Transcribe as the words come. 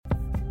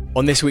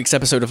On this week's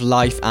episode of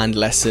Life and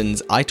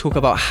Lessons, I talk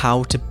about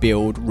how to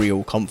build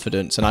real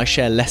confidence, and I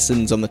share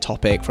lessons on the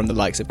topic from the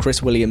likes of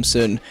Chris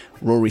Williamson,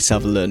 Rory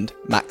Sutherland,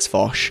 Max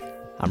Fosh,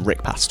 and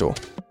Rick Pastor.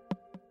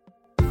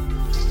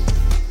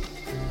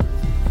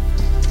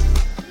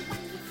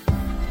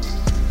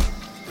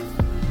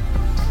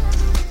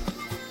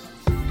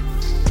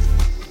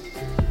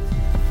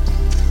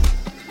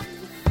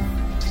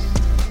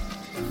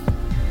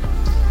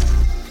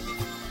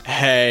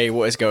 Hey,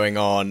 what is going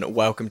on?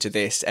 Welcome to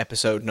this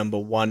episode number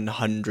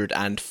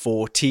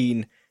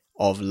 114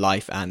 of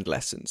Life and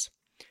Lessons.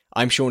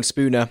 I'm Sean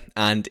Spooner,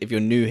 and if you're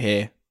new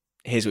here,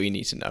 here's what you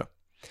need to know.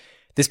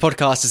 This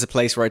podcast is a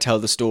place where I tell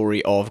the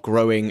story of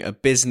growing a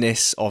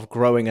business, of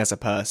growing as a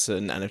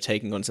person, and of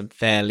taking on some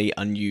fairly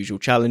unusual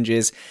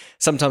challenges,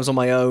 sometimes on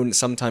my own,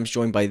 sometimes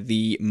joined by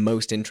the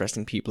most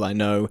interesting people I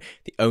know.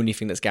 The only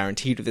thing that's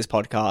guaranteed with this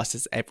podcast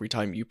is every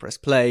time you press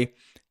play,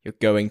 you're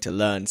going to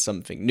learn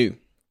something new.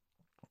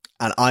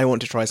 And I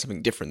want to try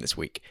something different this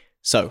week.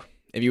 So,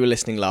 if you were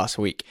listening last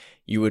week,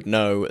 you would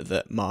know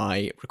that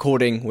my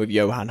recording with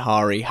Johan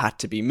Hari had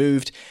to be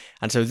moved.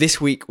 And so this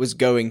week was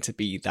going to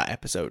be that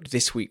episode.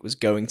 This week was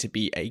going to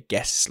be a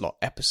guest slot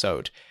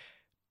episode.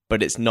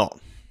 But it's not.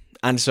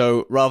 And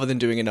so rather than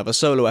doing another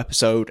solo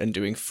episode and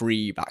doing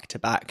 3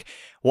 back-to-back,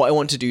 what I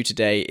want to do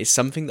today is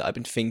something that I've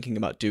been thinking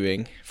about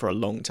doing for a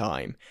long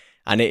time.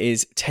 And it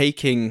is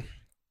taking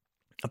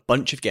a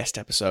bunch of guest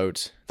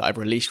episodes that I've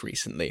released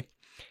recently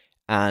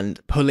and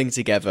pulling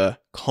together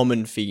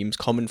common themes,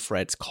 common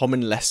threads,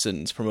 common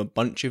lessons from a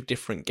bunch of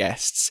different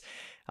guests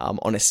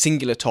on a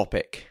singular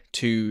topic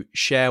to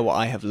share what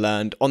I have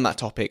learned on that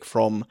topic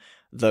from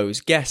those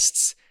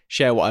guests,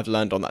 share what I've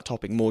learned on that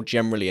topic more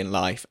generally in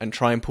life, and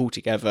try and pull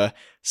together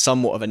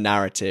somewhat of a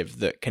narrative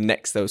that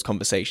connects those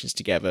conversations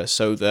together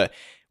so that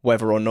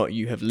whether or not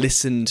you have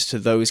listened to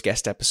those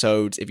guest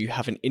episodes, if you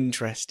have an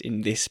interest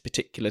in this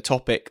particular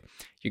topic,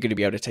 you're going to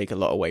be able to take a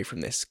lot away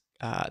from this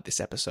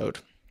episode.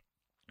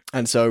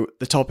 And so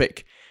the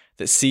topic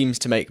that seems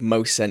to make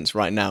most sense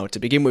right now to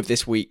begin with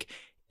this week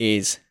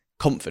is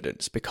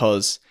confidence,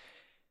 because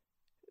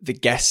the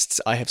guests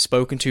I have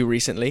spoken to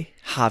recently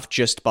have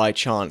just by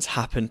chance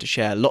happened to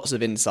share lots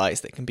of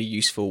insights that can be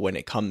useful when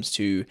it comes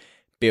to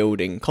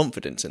building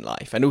confidence in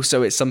life. And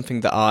also it's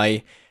something that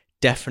I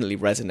definitely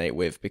resonate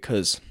with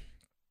because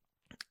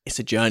it's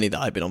a journey that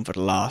I've been on for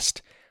the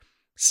last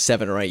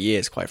 7 or 8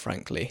 years, quite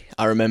frankly.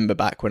 I remember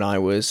back when I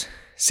was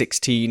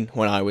 16,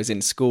 when I was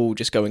in school,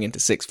 just going into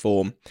sixth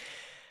form.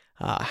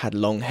 I had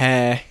long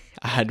hair.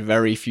 I had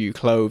very few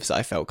clothes that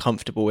I felt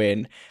comfortable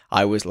in.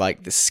 I was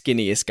like the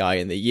skinniest guy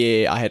in the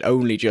year. I had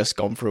only just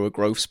gone through a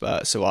growth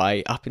spurt, so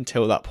I, up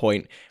until that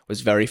point,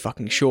 was very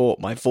fucking short.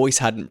 My voice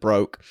hadn't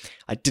broke.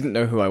 I didn't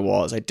know who I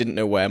was. I didn't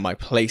know where my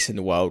place in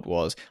the world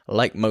was,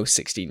 like most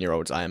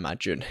 16-year-olds, I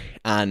imagine.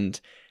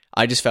 And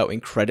I just felt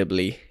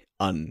incredibly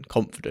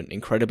unconfident,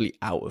 incredibly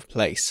out of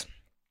place.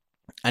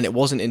 And it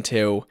wasn't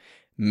until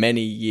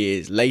many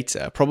years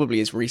later, probably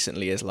as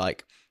recently as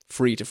like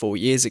 3 to 4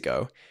 years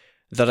ago,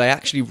 that I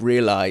actually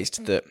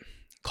realized that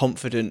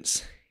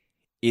confidence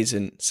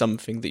isn't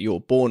something that you're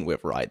born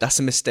with, right? That's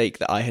a mistake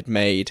that I had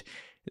made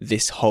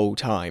this whole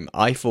time.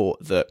 I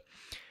thought that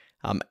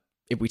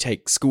if we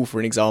take school for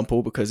an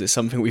example, because it's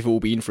something we've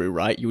all been through,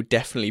 right? You would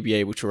definitely be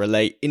able to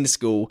relate. In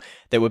school,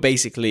 there were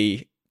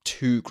basically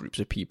 2 groups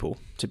of people,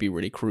 to be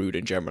really crude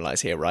and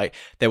generalize here, right?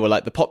 There were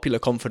like the popular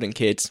confident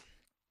kids,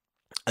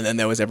 and then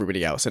there was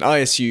everybody else. And I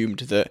assumed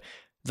that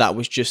that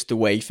was just the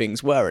way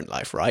things were in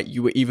life, right?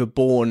 You were either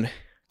born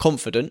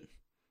confident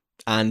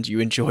and you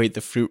enjoyed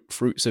the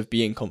fruits of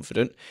being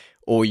confident,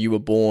 or you were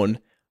born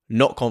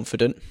not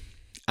confident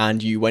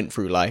and you went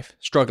through life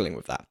struggling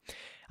with that.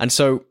 And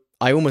so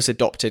I almost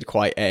adopted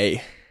quite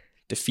a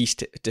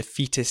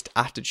defeatist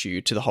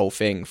attitude to the whole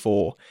thing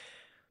for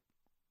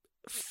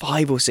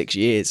 5 or 6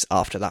 years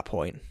after that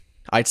point.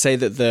 I'd say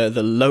that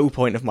the low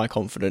point of my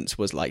confidence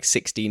was like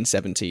 16,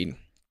 17.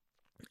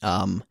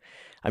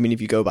 I mean,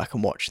 if you go back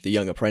and watch The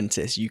Young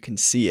Apprentice, you can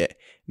see it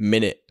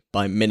minute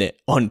by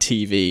minute on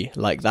TV.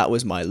 Like, that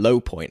was my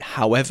low point.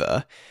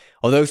 However,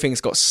 although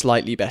things got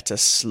slightly better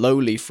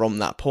slowly from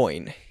that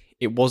point,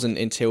 it wasn't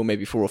until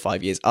maybe 4 or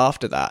 5 years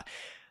after that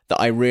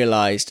that I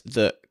realized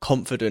that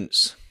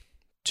confidence,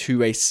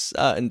 to a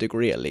certain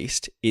degree at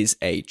least, is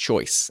a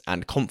choice,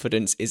 and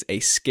confidence is a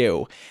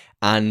skill.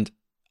 And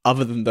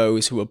other than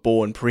those who are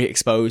born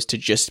pre-exposed to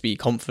just be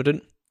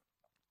confident,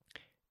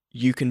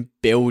 you can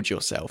build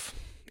yourself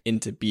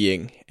into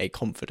being a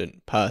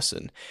confident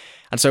person.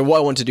 And so what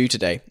I want to do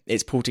today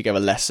is pull together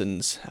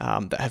lessons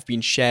that have been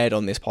shared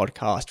on this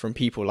podcast from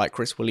people like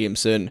Chris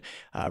Williamson,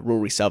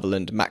 Rory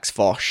Sutherland, Max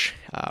Fosh,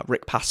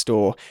 Rick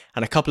Pastor,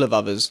 and a couple of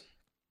others.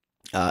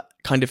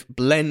 Kind of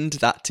blend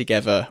that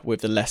together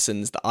with the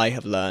lessons that I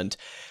have learned.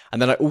 And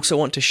then I also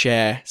want to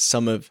share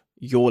some of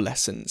your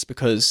lessons,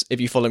 because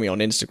if you follow me on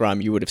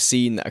Instagram, you would have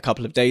seen that a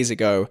couple of days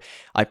ago,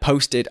 I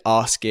posted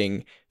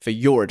asking for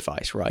your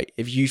advice, right?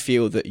 If you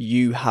feel that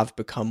you have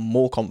become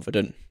more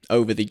confident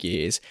over the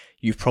years,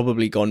 you've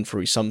probably gone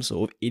through some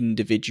sort of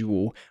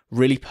individual,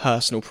 really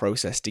personal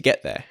process to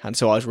get there. And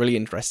so I was really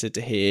interested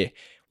to hear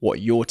what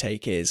your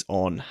take is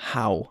on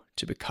how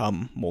to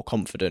become more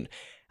confident.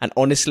 And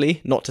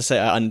honestly, not to say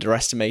I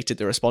underestimated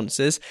the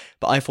responses,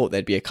 but I thought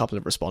there'd be a couple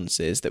of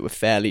responses that were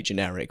fairly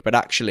generic, but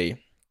actually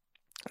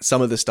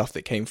some of the stuff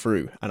that came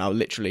through, and I'll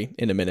literally,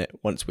 in a minute,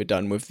 once we're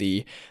done with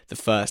the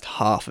first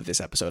half of this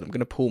episode, I'm going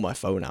to pull my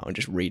phone out and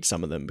just read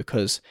some of them,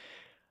 because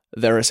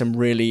there are some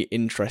really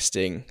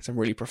interesting, some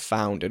really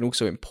profound, and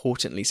also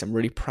importantly, some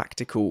really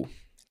practical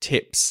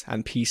tips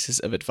and pieces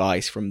of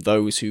advice from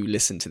those who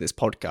listen to this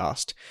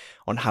podcast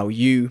on how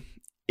you,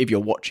 if you're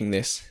watching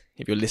this,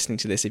 if you're listening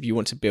to this, if you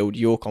want to build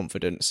your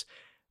confidence,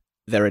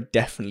 there are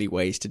definitely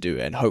ways to do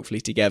it. And hopefully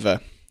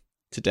together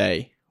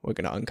today, we're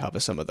going to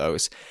uncover some of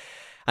those.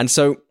 And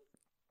so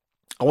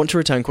I want to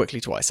return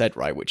quickly to what I said,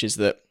 right, which is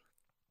that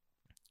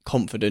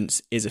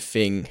confidence is a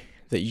thing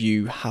that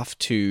you have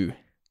to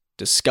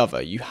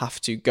discover. You have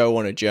to go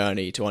on a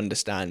journey to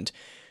understand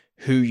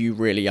who you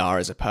really are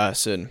as a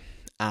person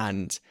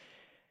and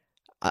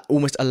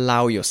almost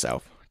allow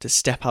yourself to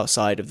step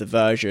outside of the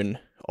version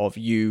of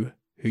you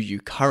who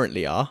you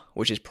currently are,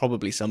 which is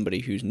probably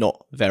somebody who's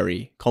not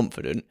very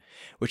confident,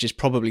 which is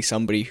probably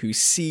somebody who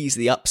sees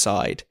the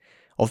upside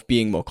of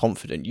being more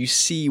confident. You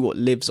see what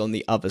lives on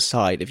the other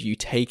side of you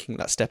taking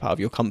that step out of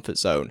your comfort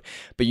zone,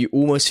 but you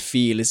almost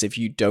feel as if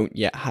you don't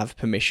yet have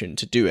permission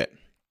to do it.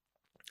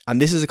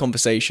 And this is a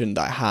conversation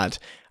that I had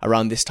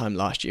around this time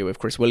last year with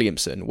Chris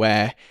Williamson,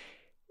 where,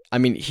 I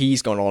mean,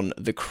 he's gone on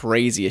the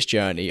craziest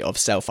journey of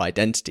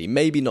self-identity,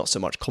 maybe not so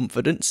much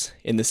confidence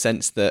in the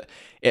sense that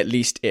at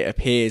least it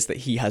appears that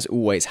he has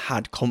always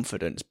had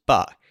confidence.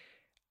 But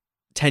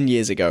 10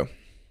 years ago,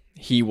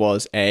 he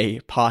was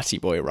a party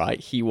boy, right?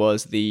 He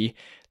was the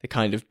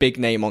kind of big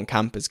name on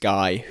campus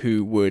guy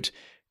who would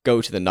go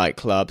to the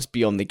nightclubs,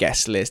 be on the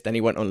guest list. Then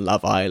he went on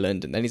Love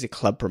Island, and then he's a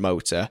club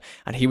promoter.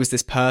 And he was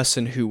this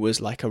person who was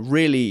like a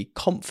really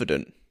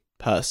confident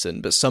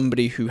person, but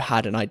somebody who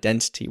had an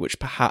identity which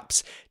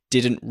perhaps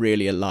didn't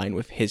really align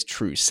with his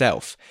true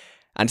self.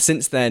 And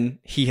since then,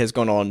 he has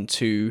gone on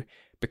to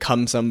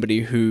become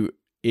somebody who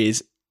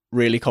is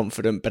really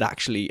confident, but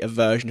actually a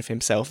version of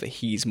himself that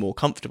he's more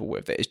comfortable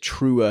with, that is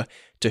truer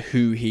to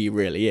who he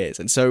really is.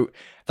 And so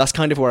that's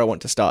kind of where I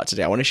want to start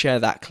today. I want to share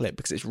that clip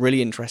because it's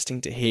really interesting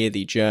to hear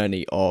the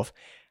journey of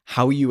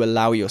how you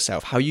allow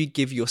yourself, how you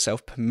give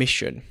yourself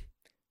permission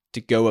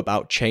to go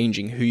about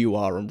changing who you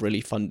are on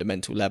really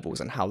fundamental levels,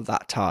 and how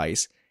that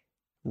ties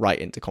right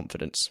into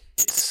confidence.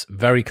 It's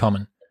very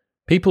common.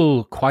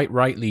 People quite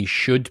rightly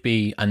should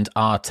be and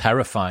are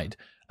terrified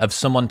of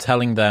someone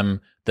telling them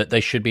that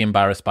they should be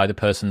embarrassed by the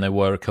person they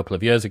were a couple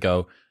of years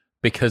ago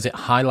because it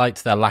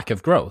highlights their lack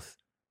of growth.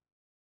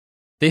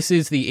 This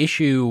is the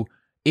issue.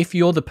 If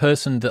you're the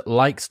person that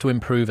likes to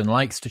improve and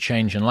likes to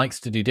change and likes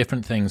to do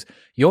different things,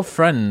 your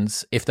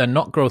friends, if they're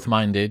not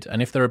growth-minded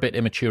and if they're a bit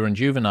immature and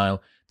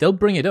juvenile, they'll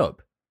bring it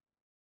up.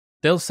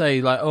 They'll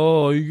say, like,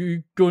 oh, are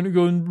you going to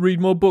go and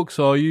read more books,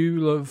 are you?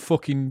 Like,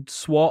 fucking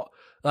swat.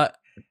 Like,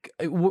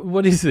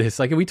 what is this?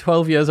 Like, are we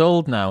 12 years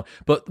old now?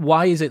 But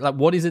why is it, like,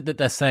 what is it that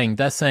they're saying?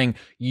 They're saying,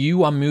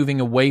 you are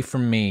moving away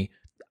from me.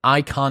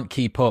 I can't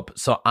keep up,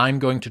 so I'm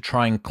going to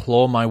try and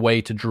claw my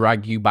way to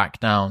drag you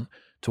back down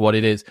to what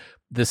it is.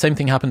 The same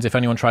thing happens if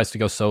anyone tries to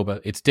go sober.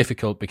 It's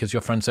difficult because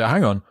your friends say,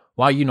 hang on,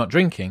 why are you not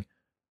drinking?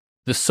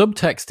 The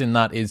subtext in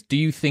that is, do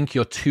you think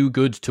you're too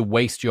good to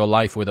waste your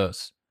life with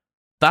us?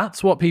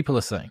 That's what people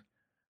are saying.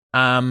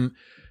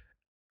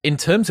 In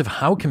terms of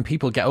how can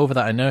people get over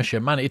that inertia,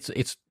 man,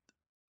 it's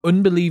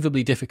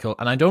unbelievably difficult.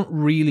 And I don't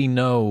really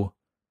know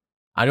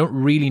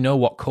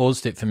what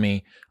caused it for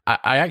me.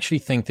 I actually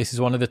think this is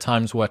one of the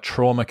times where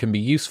trauma can be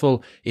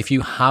useful. If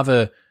you have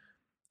a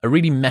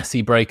really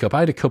messy breakup,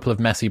 I had a couple of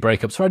messy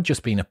breakups where I'd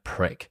just been a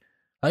prick.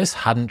 I just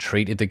hadn't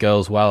treated the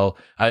girls well.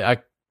 I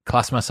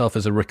class myself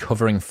as a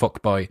recovering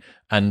fuckboy,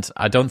 and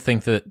I don't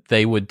think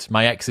that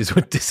my exes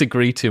would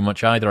disagree too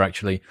much either,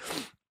 actually.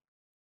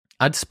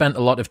 I'd spent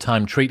a lot of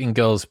time treating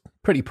girls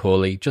pretty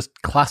poorly,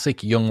 just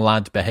classic young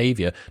lad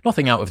behavior.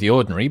 Nothing out of the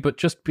ordinary, but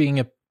just being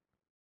a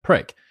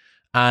prick.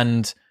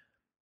 And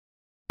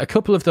a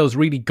couple of those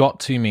really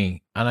got to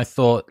me, and I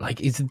thought, like,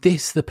 is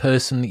this the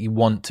person that you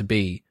want to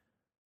be?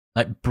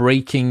 Like,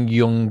 breaking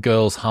young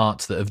girls'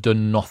 hearts that have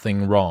done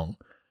nothing wrong.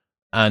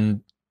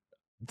 And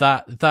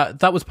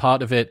that was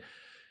part of it.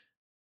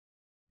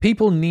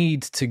 People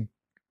need to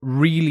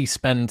really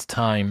spend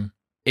time,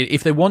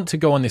 if they want to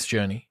go on this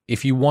journey,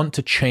 if you want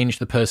to change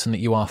the person that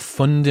you are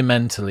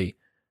fundamentally,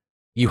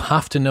 you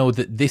have to know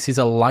that this is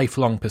a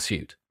lifelong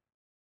pursuit.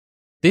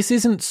 This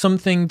isn't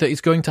something that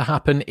is going to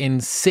happen in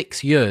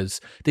 6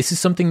 years. This is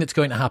something that's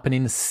going to happen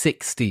in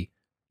 60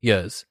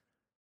 years.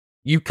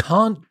 You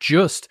can't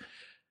just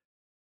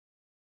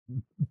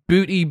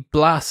booty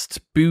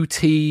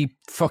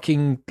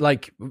fucking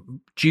like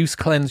juice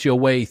cleanse your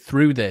way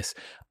through this.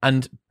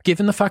 And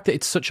given the fact that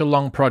it's such a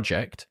long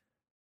project,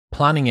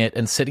 planning it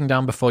and sitting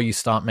down before you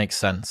start makes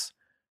sense.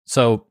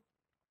 So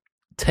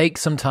take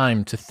some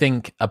time to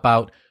think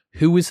about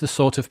who is the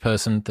sort of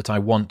person that I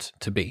want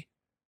to be.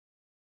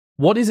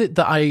 What is it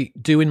that I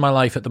do in my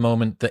life at the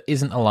moment that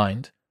isn't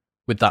aligned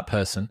with that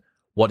person?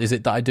 What is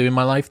it that I do in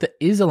my life that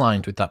is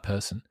aligned with that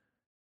person?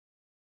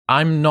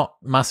 I'm not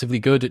massively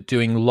good at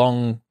doing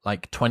long,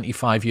 like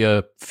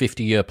 25-year,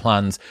 50-year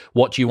plans.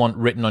 What do you want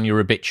written on your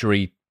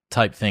obituary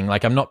type thing?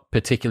 Like, I'm not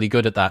particularly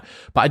good at that.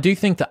 But I do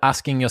think that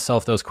asking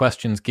yourself those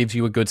questions gives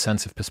you a good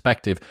sense of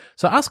perspective.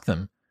 So ask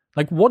them,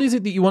 like, what is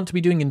it that you want to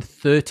be doing in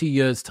 30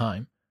 years'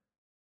 time?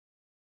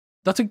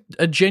 That's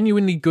a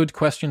genuinely good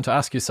question to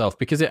ask yourself,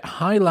 because it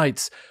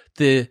highlights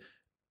the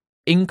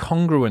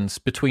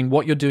incongruence between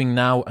what you're doing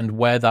now and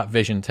where that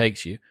vision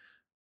takes you.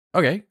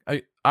 Okay,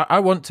 I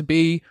want to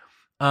be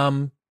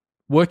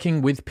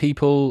working with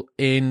people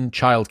in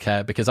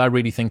childcare because I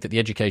really think that the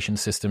education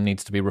system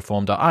needs to be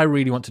reformed. I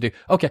really want to do...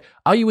 Okay,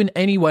 are you in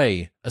any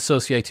way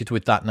associated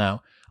with that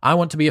now? I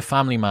want to be a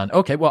family man.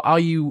 Okay, well, are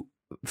you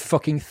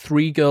fucking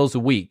 3 girls a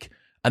week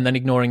and then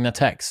ignoring their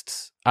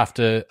texts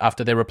after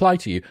they reply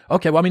to you?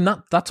 Okay, well, I mean,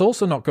 that's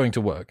also not going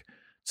to work.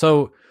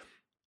 So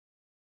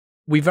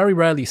we very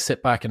rarely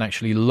sit back and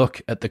actually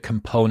look at the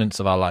components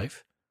of our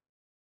life.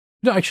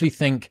 We don't actually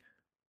think,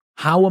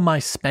 how am I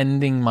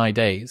spending my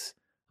days?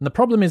 And the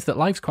problem is that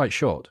life's quite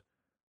short.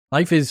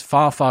 Life is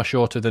far, far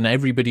shorter than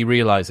everybody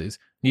realizes.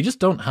 You just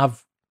don't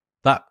have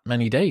that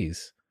many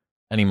days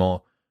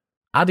anymore.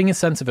 Adding a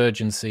sense of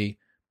urgency,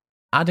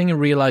 adding a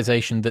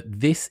realization that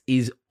this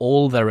is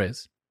all there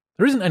is.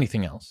 There isn't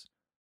anything else.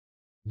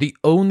 The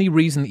only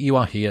reason that you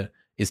are here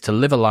is to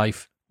live a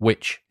life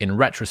which, in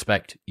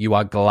retrospect, you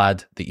are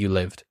glad that you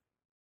lived.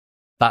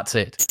 That's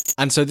it.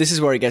 And so this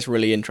is where it gets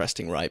really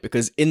interesting, right?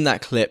 Because in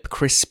that clip,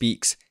 Chris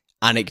speaks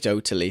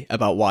anecdotally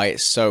about why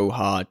it's so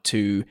hard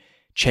to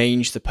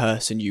change the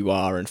person you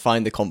are and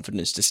find the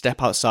confidence to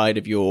step outside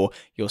of your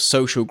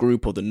social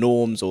group or the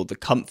norms or the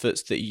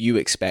comforts that you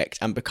expect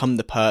and become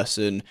the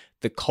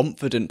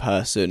confident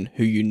person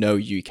who you know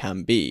you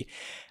can be.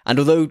 And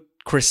although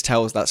Chris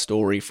tells that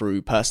story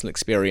through personal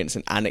experience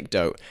and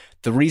anecdote,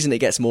 the reason it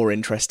gets more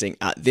interesting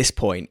at this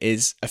point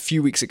is a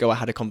few weeks ago I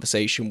had a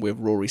conversation with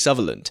Rory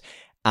Sutherland,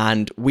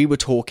 and we were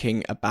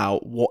talking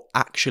about what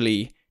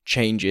actually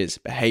changes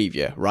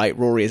behavior, right?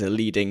 Rory is a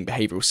leading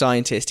behavioral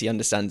scientist. He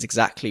understands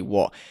exactly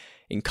what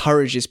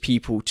encourages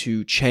people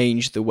to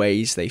change the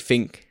ways they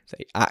think,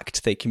 they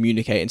act, they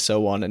communicate, and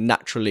so on. And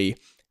naturally,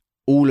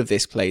 all of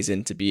this plays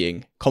into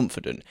being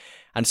confident.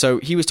 And so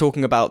he was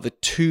talking about the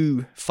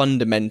 2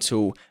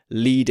 fundamental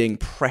leading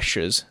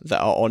pressures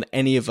that are on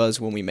any of us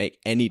when we make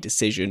any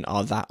decision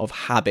are that of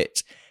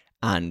habit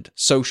and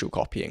social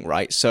copying,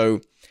 right?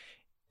 So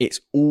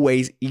it's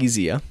always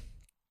easier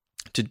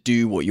to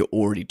do what you're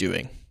already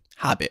doing,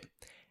 habit.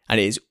 And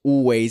it is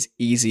always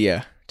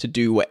easier to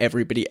do what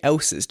everybody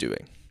else is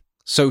doing,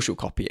 social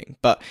copying.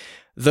 But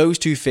those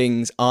 2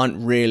 things aren't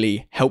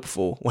really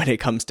helpful when it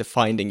comes to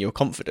finding your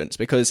confidence,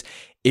 because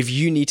if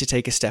you need to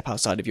take a step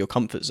outside of your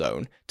comfort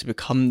zone to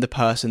become the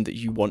person that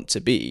you want to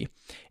be,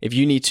 if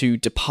you need to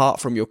depart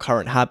from your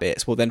current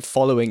habits, well, then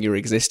following your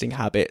existing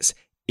habits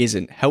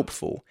isn't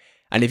helpful.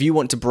 And if you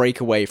want to break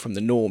away from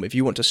the norm, if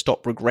you want to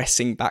stop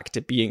regressing back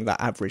to being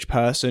that average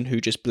person who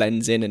just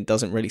blends in and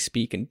doesn't really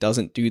speak and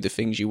doesn't do the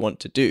things you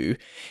want to do,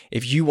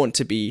 if you want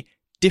to be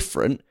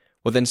different,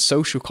 well, then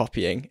social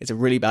copying is a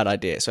really bad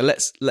idea. So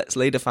let's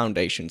lay the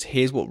foundations.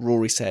 Here's what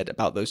Rory said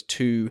about those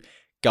 2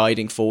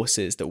 guiding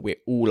forces that we're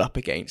all up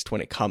against when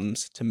it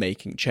comes to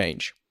making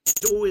change.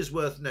 It's always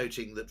worth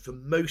noting that for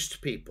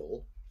most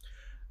people,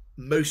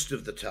 most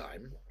of the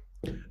time,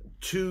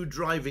 2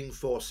 driving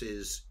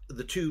forces,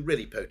 the 2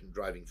 really potent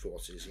driving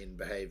forces in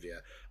behavior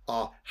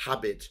are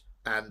habit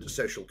and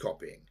social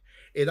copying.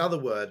 In other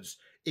words,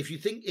 if you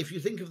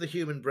think of the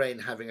human brain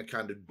having a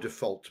kind of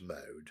default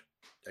mode,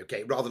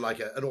 okay, rather like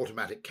an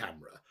automatic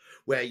camera,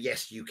 where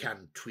yes, you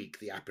can tweak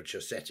the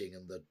aperture setting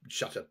and the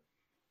shutter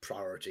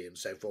priority and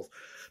so forth,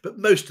 but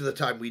most of the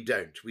time we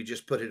don't. We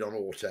just put it on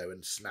auto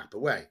and snap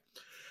away.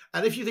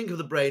 And if you think of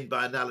the brain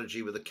by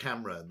analogy with a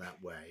camera in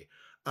that way,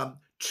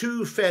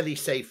 2 fairly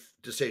safe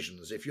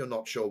decisions, if you're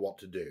not sure what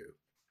to do,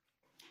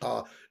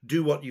 are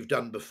do what you've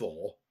done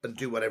before and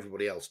do what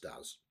everybody else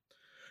does.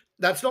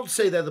 That's not to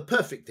say they're the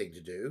perfect thing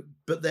to do,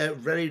 but they're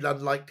very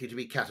unlikely to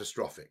be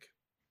catastrophic.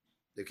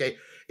 Okay,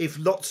 if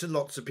lots and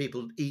lots of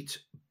people eat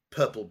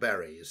purple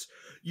berries,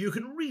 you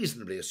can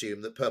reasonably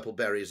assume that purple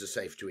berries are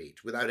safe to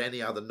eat without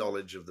any other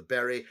knowledge of the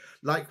berry.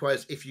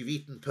 Likewise, if you've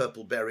eaten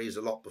purple berries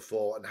a lot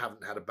before and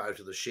haven't had a bout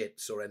of the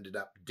shits or ended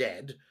up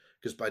dead,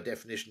 because by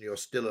definition you're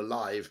still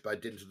alive by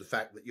dint of the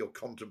fact that you're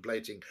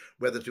contemplating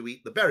whether to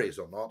eat the berries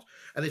or not,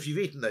 and if you've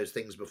eaten those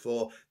things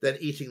before, then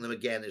eating them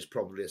again is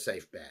probably a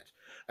safe bet.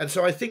 And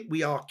so I think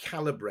we are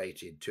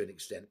calibrated to an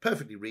extent,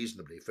 perfectly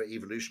reasonably for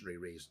evolutionary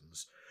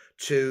reasons,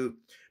 to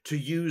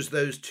use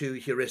those 2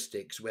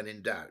 heuristics when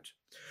in doubt.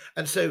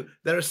 And so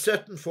there are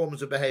certain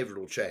forms of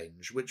behavioral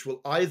change which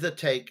will either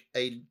take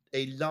a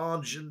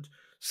large and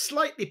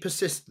slightly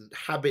persistent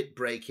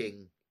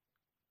habit-breaking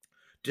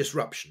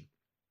disruption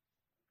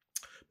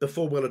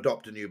before we'll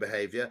adopt a new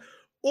behavior.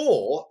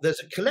 Or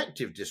there's a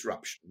collective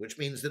disruption, which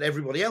means that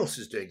everybody else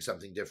is doing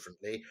something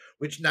differently,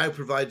 which now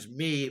provides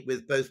me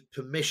with both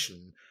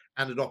permission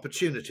and an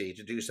opportunity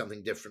to do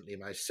something differently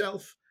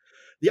myself.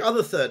 The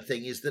other third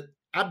thing is that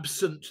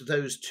absent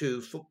those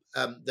two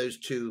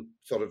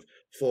sort of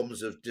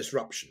forms of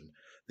disruption,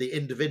 the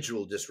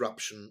individual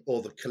disruption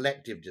or the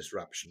collective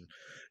disruption,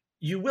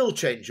 you will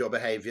change your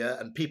behavior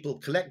and people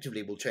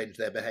collectively will change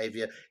their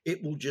behavior.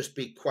 It will just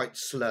be quite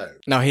slow.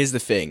 Now, here's the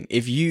thing.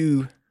 If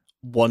you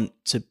want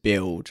to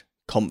build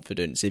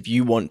confidence, if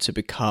you want to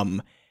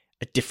become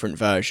a different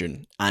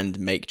version and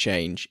make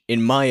change,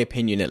 in my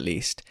opinion at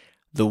least,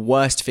 the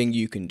worst thing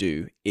you can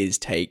do is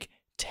take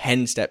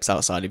 10 steps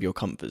outside of your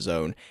comfort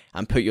zone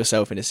and put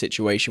yourself in a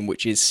situation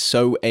which is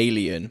so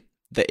alien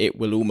that it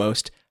will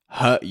almost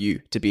hurt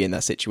you to be in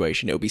that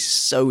situation. It'll be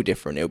so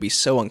different. It'll be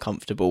so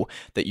uncomfortable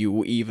that you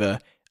will either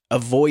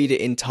avoid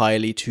it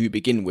entirely to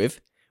begin with,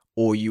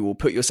 or you will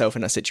put yourself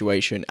in that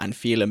situation and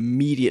feel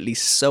immediately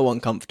so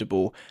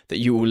uncomfortable that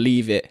you will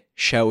leave it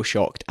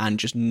shell-shocked and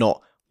just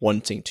not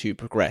wanting to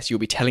progress. You'll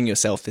be telling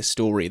yourself this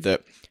story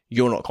that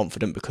you're not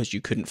confident because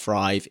you couldn't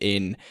thrive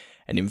in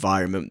an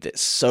environment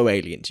that's so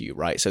alien to you,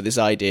 right? So this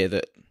idea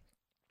that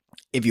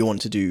if you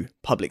want to do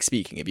public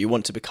speaking, if you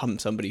want to become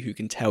somebody who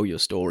can tell your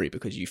story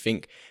because you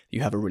think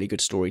you have a really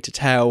good story to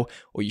tell,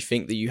 or you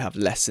think that you have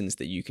lessons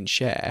that you can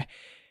share,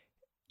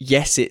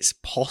 yes, it's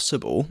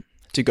possible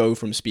to go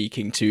from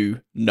speaking to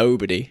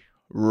nobody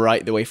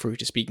right the way through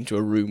to speaking to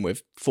a room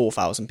with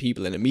 4,000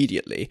 people in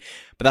immediately.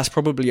 But that's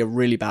probably a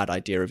really bad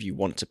idea if you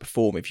want to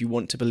perform. If you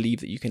want to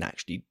believe that you can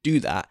actually do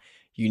that,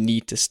 you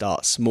need to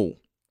start small.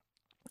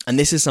 And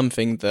this is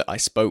something that I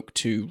spoke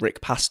to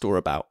Rick Pastor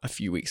about a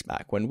few weeks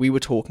back when we were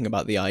talking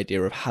about the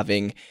idea of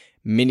having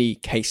mini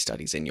case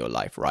studies in your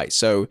life, right?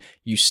 So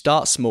you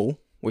start small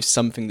with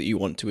something that you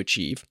want to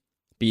achieve,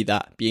 be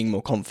that being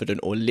more confident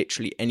or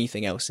literally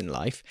anything else in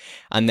life.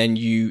 And then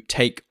you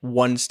take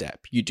one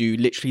step. You do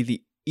literally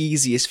the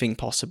easiest thing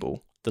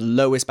possible, the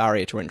lowest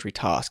barrier to entry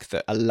task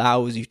that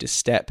allows you to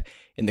step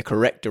in the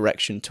correct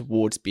direction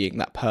towards being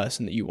that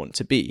person that you want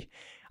to be.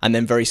 And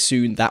then very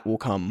soon that will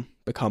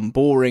become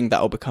boring,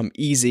 that will become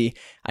easy,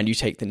 and you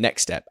take the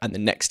next step and the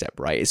next step,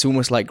 right? It's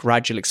almost like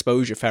gradual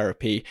exposure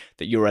therapy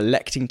that you're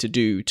electing to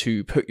do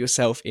to put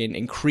yourself in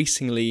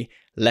increasingly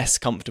less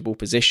comfortable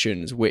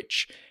positions,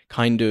 which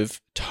kind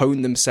of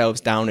tone themselves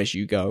down as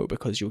you go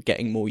because you're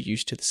getting more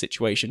used to the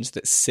situations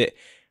that sit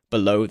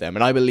below them.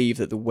 And I believe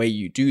that the way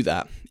you do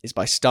that is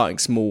by starting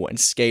small and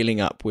scaling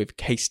up with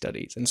case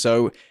studies. And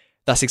so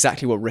that's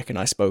exactly what Rick and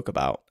I spoke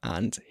about.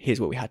 And here's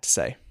what we had to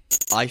say.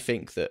 I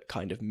think that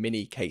kind of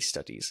mini case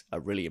studies are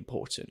really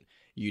important.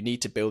 You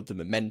need to build the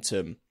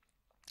momentum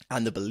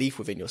and the belief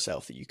within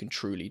yourself that you can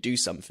truly do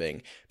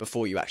something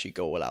before you actually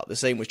go all out. The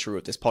same was true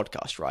of this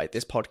podcast, right?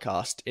 This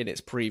podcast in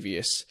its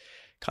previous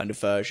kind of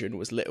version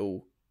was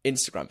little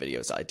Instagram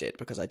videos that I did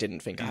because I didn't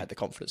think I had the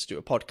confidence to do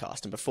a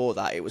podcast. And before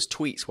that, it was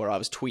tweets where I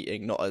was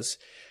tweeting not as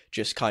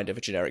just kind of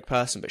a generic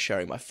person, but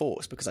sharing my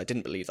thoughts because I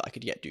didn't believe that I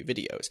could yet do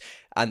videos.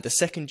 And the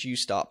second you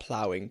start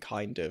plowing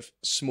kind of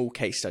small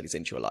case studies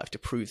into your life to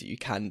prove that you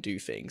can do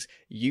things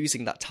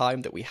using that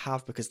time that we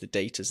have because the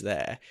data's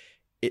there,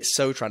 it's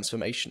so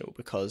transformational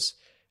because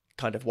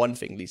kind of one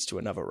thing leads to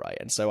another, right?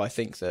 And so I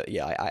think that,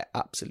 yeah, I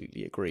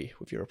absolutely agree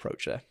with your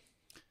approach there.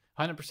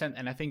 100%.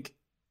 And I think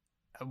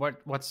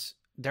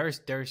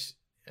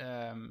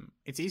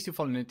it's easy to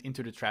fall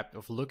into the trap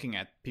of looking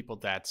at people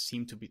that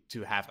seem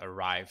to have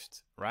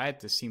arrived, right?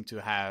 They seem to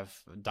have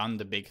done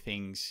the big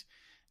things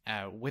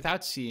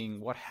without seeing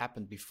what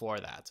happened before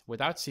that,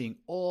 without seeing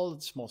all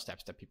the small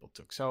steps that people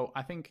took. So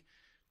I think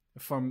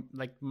from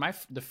like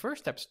the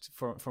first steps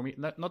for me,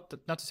 not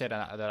to say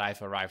that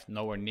I've arrived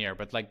nowhere near,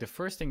 but like the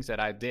first things that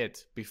I did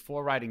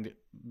before writing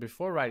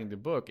the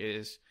book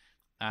is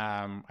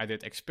I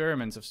did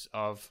experiments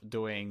of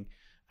doing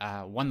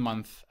 1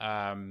 month,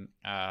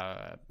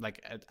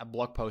 like a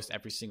blog post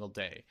every single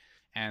day.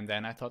 And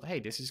then I thought, hey,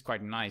 this is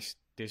quite nice.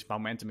 This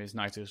momentum is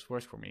nice. This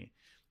works for me.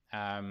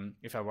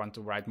 If I want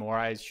to write more,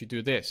 I should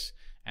do this.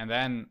 And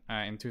then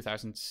in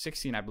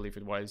 2016, I believe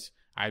it was,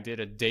 I did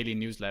a daily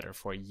newsletter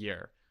for a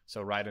year.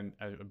 So write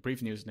a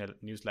brief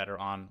newsletter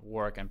on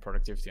work and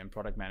productivity and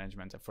product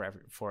management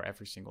for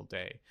every single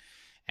day.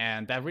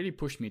 And that really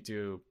pushed me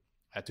to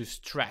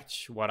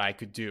stretch what I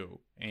could do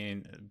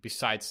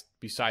besides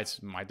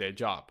my day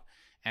job.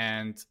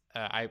 And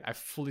I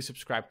fully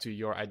subscribe to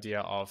your idea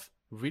of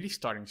really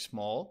starting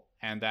small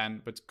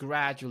but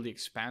gradually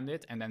expand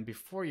it. And then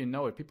before you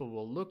know it, people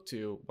will look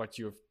to what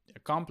you've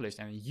accomplished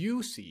and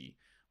you see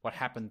what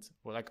happened,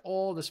 like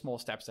all the small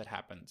steps that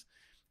happened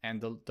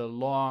and the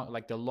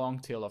long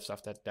tail of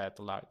stuff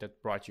that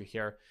brought you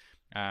here.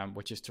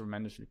 Which is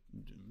tremendously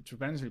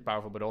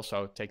powerful, but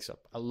also takes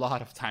up a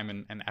lot of time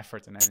and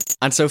effort and energy.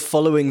 And so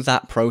following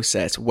that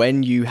process,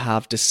 when you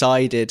have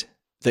decided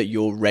that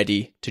you're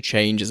ready to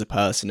change as a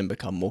person and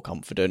become more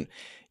confident,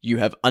 you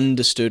have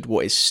understood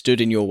what is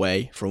stood in your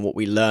way from what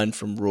we learned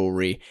from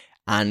Rory,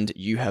 and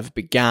you have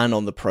began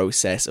on the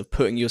process of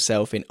putting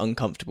yourself in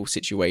uncomfortable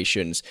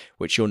situations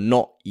which you're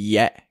not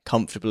yet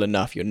comfortable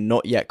enough, you're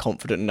not yet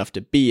confident enough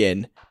to be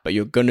in, but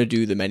you're going to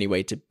do them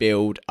anyway to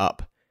build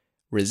up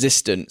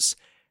resistance,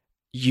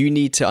 you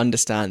need to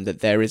understand that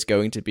there is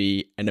going to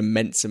be an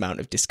immense amount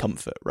of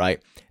discomfort,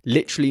 right?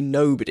 Literally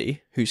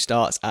nobody who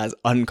starts as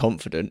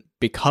unconfident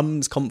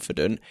becomes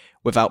confident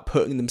without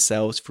putting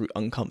themselves through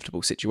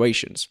uncomfortable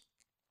situations.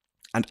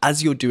 And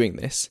as you're doing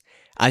this,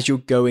 as you're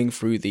going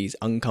through these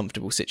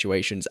uncomfortable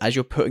situations, as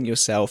you're putting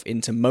yourself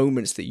into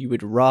moments that you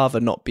would rather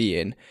not be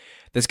in,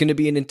 there's going to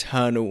be an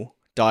internal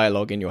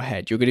dialogue in your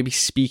head. You're going to be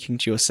speaking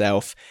to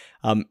yourself,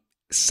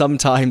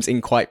 sometimes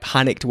in quite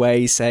panicked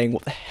ways, saying,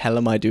 what the hell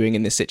am I doing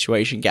in this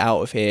situation? Get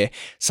out of here.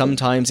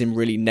 Sometimes in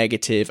really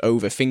negative,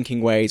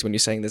 overthinking ways, when you're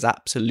saying there's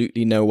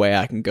absolutely no way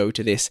I can go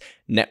to this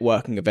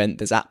networking event.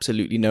 There's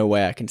absolutely no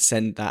way I can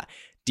send that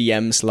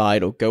DM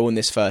slide or go on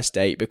this first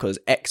date because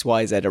X,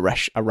 Y, Z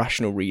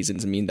irrational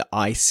reasons mean that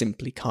I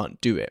simply can't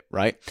do it,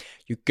 right?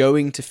 You're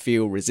going to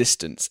feel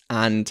resistance.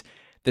 And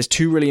there's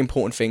two really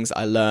important things that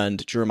I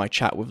learned during my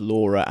chat with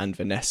Laura and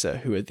Vanessa,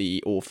 who are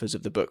the authors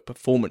of the book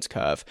Performance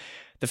Curve.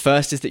 The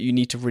first is that you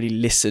need to really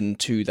listen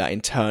to that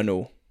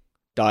internal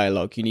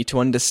dialogue. You need to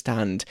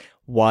understand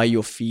why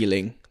you're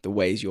feeling the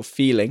ways you're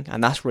feeling.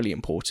 And that's really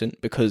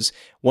important because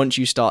once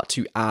you start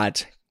to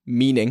add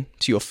meaning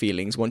to your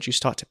feelings, once you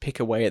start to pick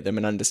away at them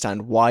and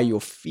understand why you're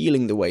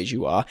feeling the ways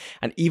you are,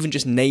 and even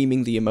just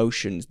naming the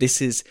emotions,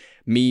 this is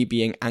me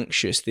being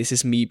anxious, this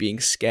is me being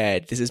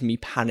scared, this is me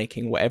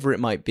panicking, whatever it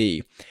might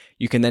be,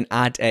 you can then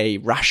add a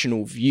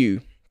rational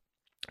view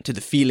to the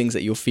feelings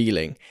that you're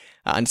feeling.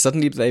 And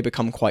suddenly they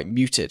become quite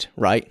muted,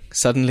 right?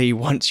 Suddenly,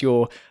 once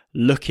you're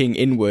looking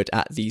inward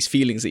at these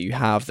feelings that you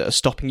have that are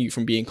stopping you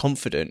from being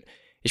confident,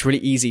 it's really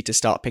easy to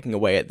start picking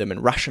away at them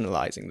and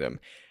rationalizing them.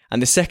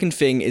 And the second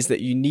thing is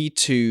that you need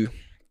to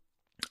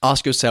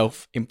ask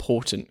yourself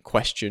important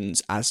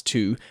questions as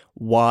to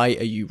why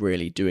are you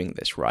really doing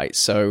this, right?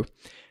 So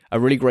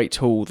a really great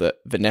tool that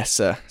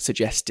Vanessa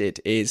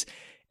suggested is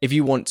if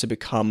you want to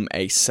become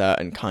a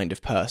certain kind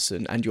of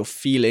person and you're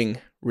feeling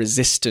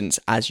resistance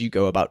as you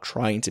go about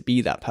trying to be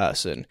that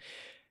person,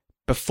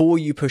 before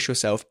you push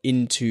yourself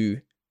into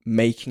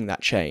making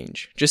that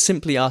change, just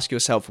simply ask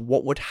yourself,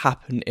 what would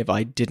happen if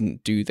I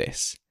didn't do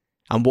this?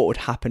 And what would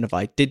happen if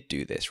I did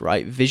do this,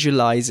 right?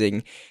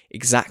 Visualizing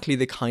exactly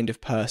the kind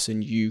of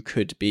person you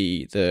could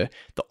be, the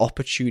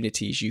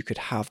opportunities you could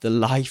have, the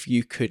life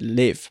you could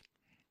live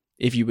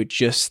if you were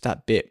just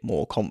that bit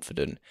more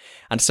confident.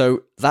 And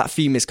so that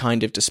theme is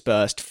kind of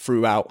dispersed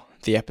throughout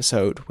the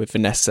episode with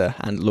Vanessa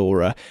and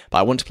Laura, but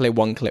I want to play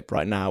one clip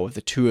right now of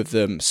the two of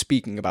them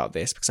speaking about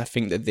this because I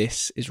think that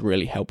this is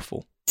really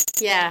helpful.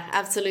 Yeah,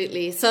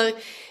 absolutely. So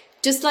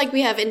just like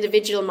we have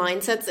individual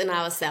mindsets in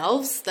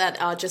ourselves that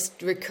are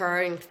just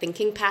recurring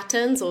thinking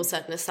patterns or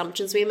certain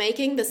assumptions we're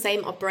making, the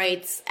same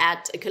operates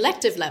at a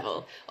collective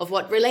level of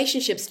what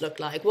relationships look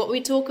like, what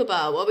we talk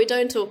about, what we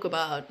don't talk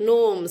about,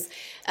 norms.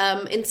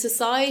 In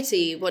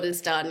society, what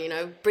is done,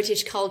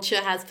 British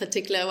culture has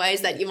particular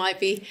ways that you might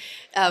be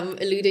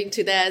alluding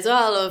to there as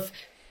well of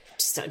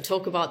just don't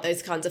talk about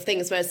those kinds of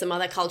things, whereas some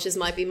other cultures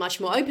might be much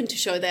more open to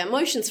show their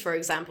emotions, for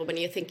example, when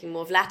you're thinking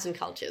more of Latin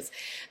cultures.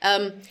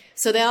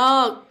 So there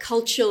are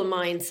cultural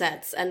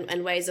mindsets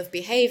and ways of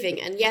behaving.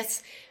 And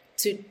yes,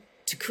 to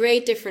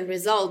create different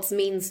results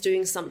means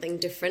doing something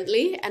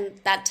differently, and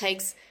that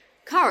takes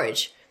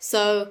courage.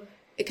 So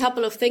a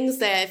couple of things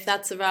there, if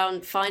that's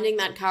around finding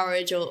that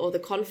courage or the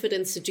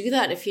confidence to do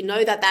that, if you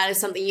know that that is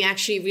something you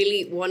actually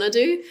really want to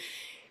do,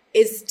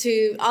 is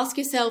to ask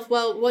yourself,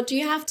 well, what do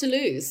you have to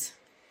lose?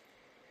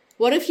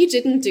 What if you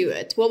didn't do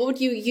it? What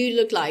would you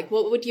look like?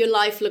 What would your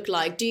life look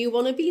like? Do you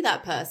want to be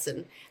that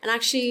person? And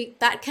actually,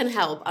 that can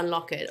help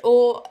unlock it.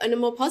 Or in a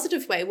more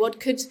positive way, what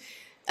could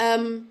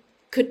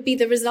be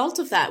the result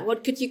of that?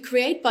 What could you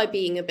create by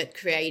being a bit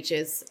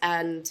courageous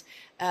and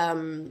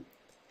breaking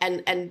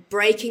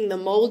the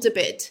mold a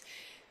bit?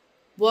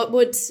 What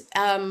would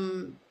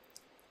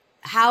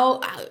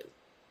how?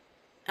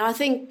 I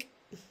think.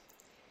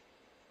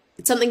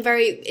 It's something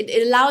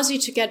it allows you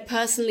to get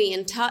personally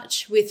in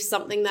touch with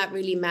something that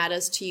really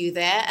matters to you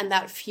there, and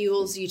that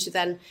fuels you to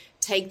then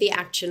take the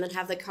action and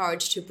have the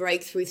courage to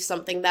break through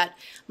something that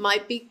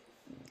might be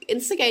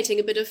instigating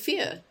a bit of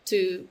fear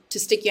to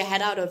stick your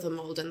head out of the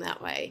mold in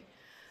that way.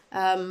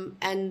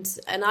 And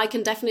I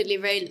can definitely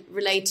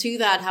relate to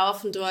that. How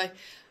often do I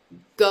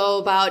go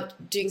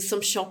about doing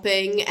some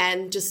shopping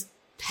and just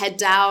head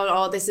down,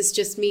 or this is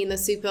just me in the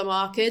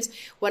supermarket,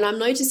 when I'm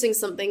noticing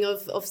something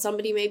of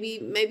somebody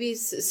maybe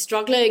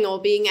struggling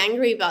or being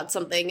angry about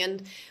something,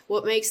 and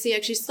what makes you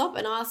actually stop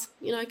and ask,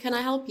 can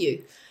I help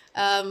you?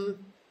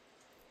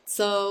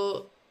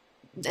 So,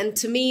 and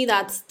to me,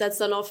 that's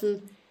then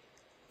often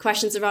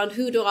questions around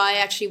who do I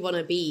actually want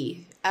to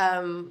be,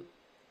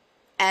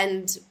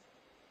 and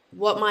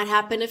what might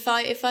happen if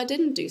I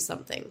didn't do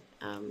something.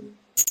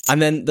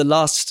 And then the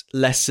last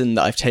lesson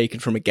that I've taken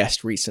from a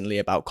guest recently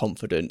about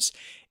confidence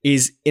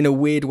is, in a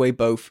weird way,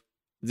 both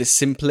the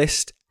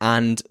simplest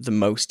and the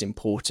most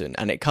important.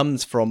 And it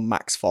comes from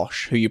Max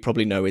Fosh, who you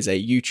probably know is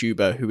a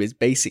YouTuber who is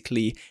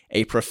basically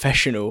a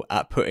professional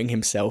at putting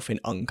himself in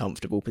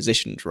uncomfortable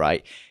positions,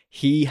 right?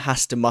 He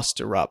has to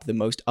muster up the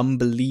most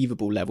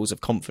unbelievable levels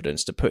of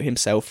confidence to put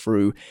himself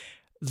through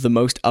the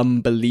most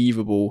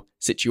unbelievable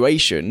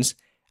situations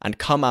and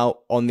come out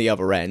on the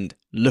other end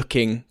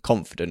looking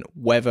confident,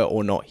 whether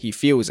or not he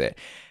feels it.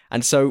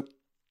 And so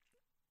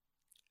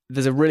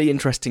there's a really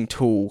interesting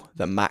tool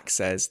that Max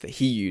says that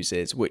he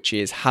uses, which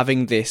is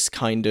having this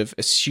kind of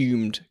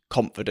assumed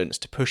confidence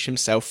to push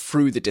himself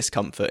through the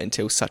discomfort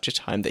until such a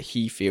time that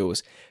he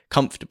feels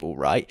comfortable,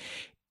 right?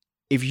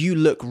 If you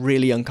look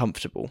really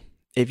uncomfortable,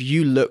 if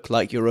you look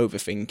like you're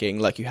overthinking,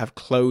 like you have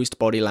closed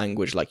body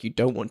language, like you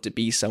don't want to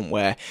be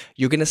somewhere,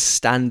 you're going to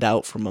stand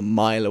out from a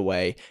mile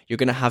away. You're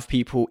going to have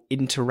people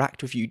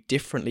interact with you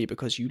differently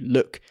because you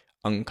look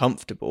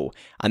uncomfortable,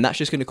 and that's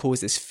just going to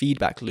cause this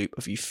feedback loop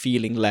of you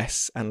feeling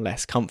less and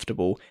less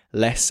comfortable,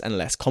 less and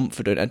less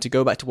confident. And to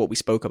go back to what we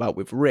spoke about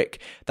with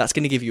Rick, that's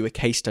going to give you a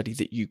case study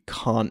that you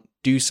can't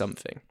do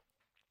something.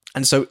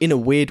 And so in a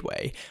weird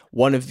way,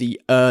 one of the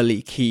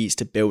early keys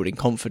to building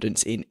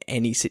confidence in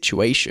any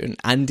situation,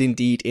 and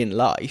indeed in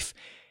life,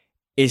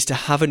 is to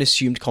have an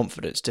assumed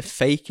confidence, to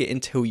fake it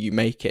until you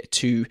make it,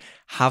 to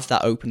have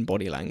that open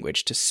body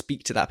language, to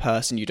speak to that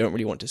person you don't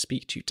really want to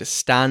speak to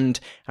stand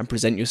and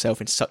present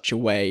yourself in such a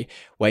way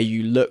where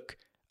you look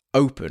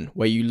open,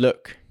 where you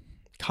look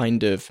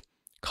kind of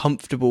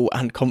comfortable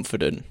and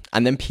confident.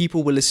 And then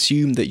people will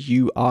assume that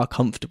you are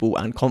comfortable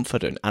and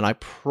confident. And I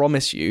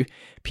promise you,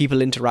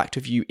 people interact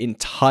with you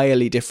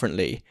entirely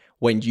differently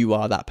when you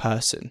are that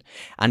person.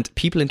 And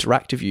people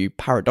interact with you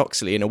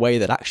paradoxically in a way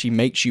that actually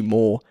makes you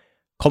more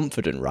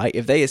confident, right?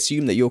 If they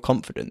assume that you're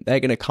confident, they're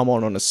going to come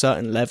on a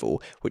certain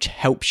level, which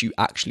helps you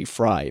actually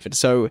thrive. And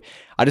so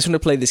I just want to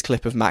play this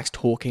clip of Max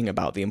talking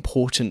about the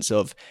importance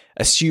of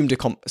assumed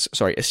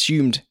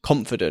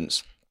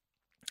confidence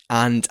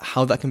and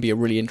how that can be a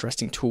really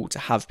interesting tool to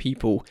have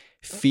people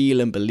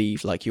feel and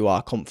believe like you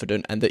are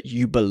confident and that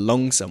you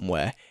belong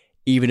somewhere,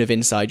 even if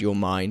inside your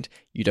mind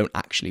you don't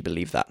actually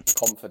believe that.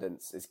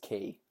 Confidence is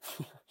key.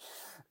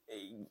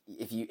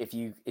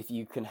 If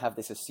you can have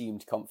this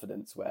assumed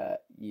confidence where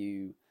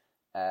you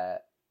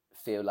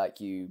feel like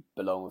you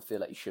belong and feel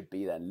like you should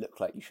be there and look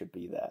like you should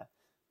be there,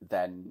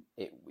 then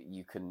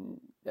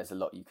there's a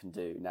lot you can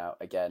do. Now,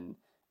 again,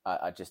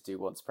 I just do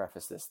want to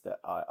preface this that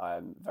I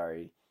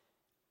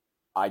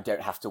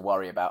don't have to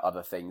worry about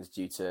other things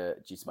due to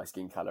my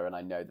skin color, and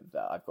I know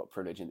that I've got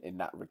privilege in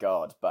that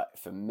regard. But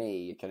for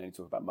me, I can only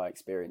talk about my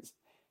experience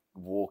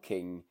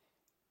walking.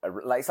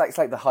 It's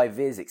like the high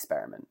vis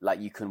experiment. Like,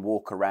 you can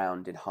walk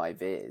around in high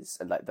vis,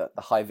 and like the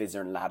high vis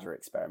and ladder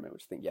experiment,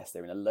 which I think, yes,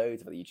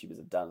 loads of other YouTubers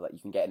have done. Like, you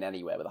can get in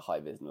anywhere with a high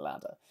vis and a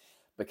ladder,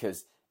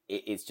 because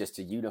it's just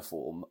a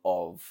uniform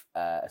of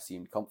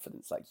assumed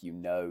confidence. Like, you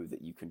know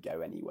that you can go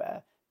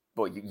anywhere,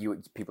 but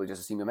people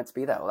just assume you're meant to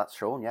be there. Well, that's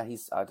Sean. Yeah,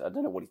 I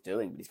don't know what he's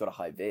doing, but he's got a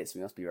high vis, so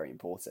he must be very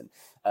important.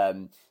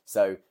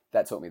 So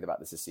that taught me about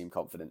this assumed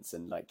confidence,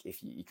 and like,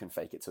 if you can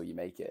fake it till you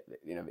make it,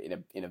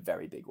 in a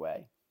very big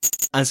way.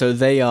 And so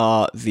they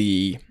are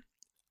the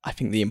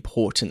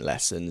important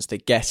lessons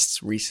that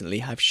guests recently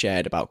have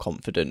shared about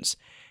confidence.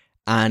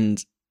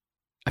 And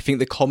I think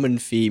the common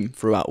theme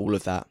throughout all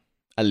of that,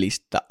 at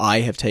least that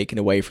I have taken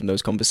away from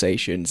those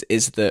conversations,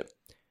 is that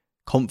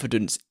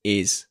confidence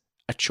is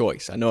a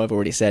choice. I know I've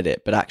already said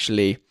it, but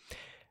actually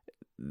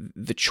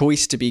the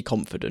choice to be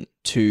confident,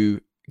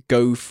 to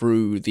go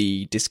through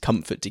the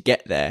discomfort to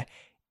get there,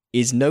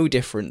 is no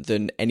different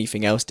than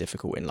anything else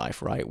difficult in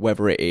life, right?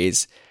 Whether it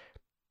is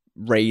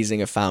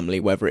raising a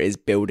family, whether it is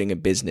building a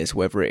business,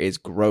 whether it is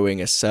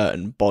growing a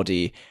certain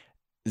body,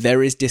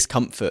 there is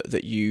discomfort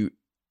that you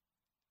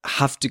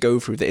have to go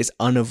through that is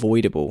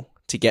unavoidable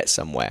to get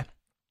somewhere.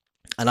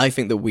 And I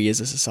think that we as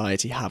a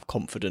society have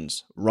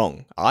confidence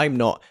wrong. I'm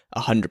not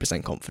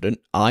 100% confident.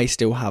 I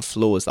still have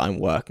flaws that I'm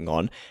working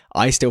on.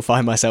 I still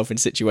find myself in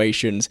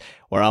situations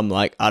where I'm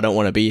like, I don't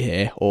want to be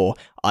here, or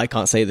I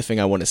can't say the thing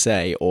I want to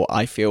say, or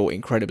I feel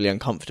incredibly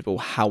uncomfortable.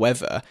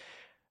 However,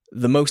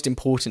 the most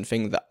important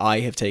thing that I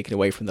have taken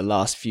away from the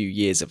last few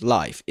years of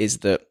life is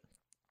that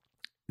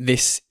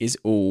this is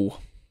all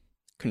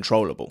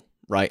controllable,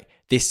 right?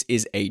 This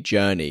is a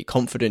journey.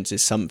 Confidence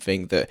is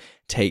something that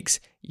takes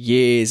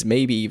years,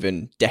 maybe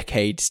even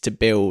decades to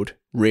build,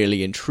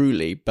 really and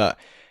truly, but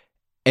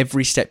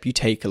every step you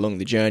take along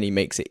the journey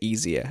makes it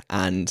easier.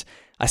 And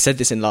I said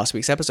this in last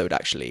week's episode,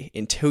 actually,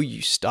 until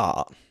you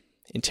start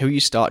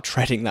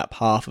treading that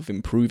path of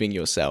improving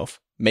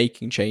yourself,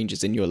 making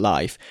changes in your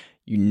life,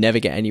 you never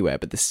get anywhere.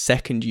 But the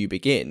second you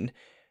begin,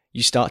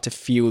 you start to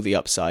feel the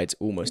upsides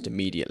almost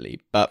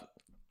immediately. But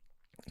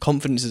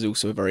confidence is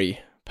also a very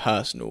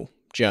personal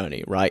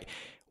journey, right?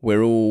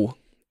 We're all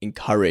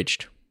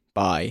encouraged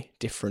by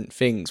different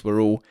things.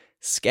 We're all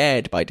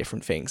scared by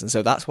different things. And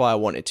so that's why I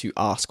wanted to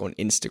ask on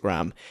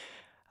Instagram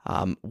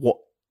what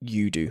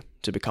you do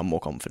to become more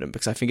confident,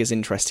 because I think it's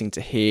interesting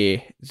to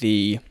hear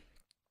the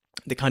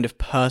the kind of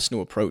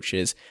personal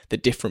approaches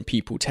that different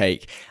people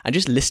take, and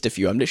just list a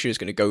few. I'm literally just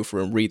going to go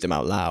through and read them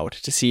out loud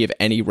to see if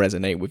any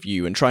resonate with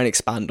you, and try and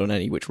expand on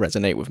any which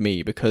resonate with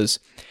me, because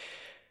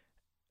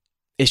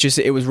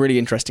it was really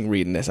interesting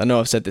reading this. I know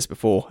I've said this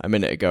before a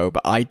minute ago,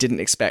 but I didn't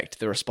expect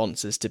the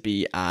responses to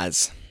be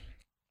as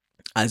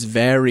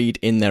varied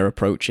in their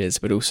approaches,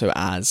 but also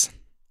as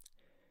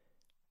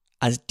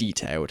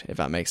detailed, if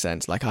that makes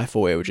sense. Like, I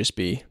thought it would just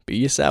be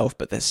yourself,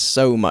 but there's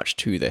so much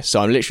to this.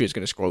 So I'm literally just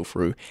going to scroll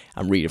through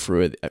and read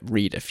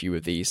a few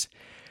of these.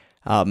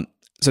 So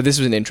this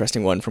was an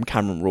interesting one from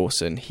Cameron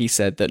Rawson. He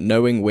said that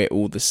knowing we're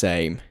all the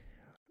same,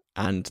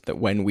 and that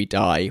when we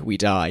die, we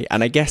die.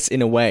 And I guess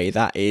in a way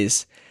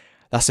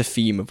that's a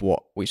theme of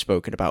what we've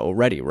spoken about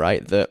already,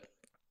 right? That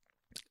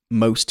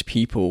most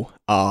people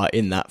are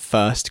in that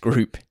first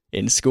group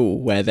in school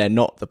where they're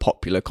not the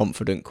popular,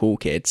 confident, cool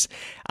kids,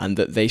 and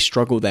that they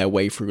struggle their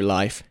way through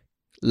life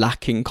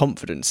lacking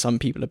confidence. Some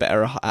people are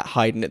better at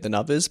hiding it than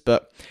others,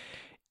 but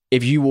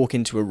if you walk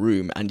into a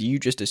room and you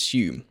just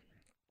assume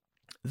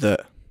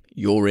that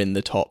you're in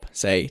the top,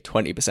 say,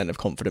 20% of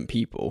confident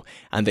people,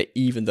 and that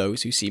even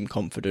those who seem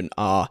confident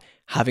are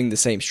having the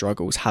same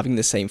struggles, having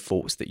the same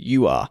thoughts that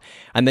you are,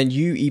 and then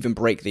you even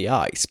break the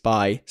ice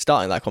by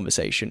starting that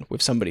conversation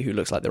with somebody who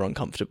looks like they're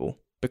uncomfortable,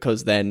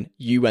 because then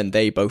you and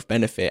they both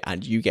benefit,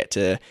 and you get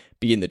to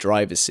be in the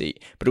driver's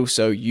seat, but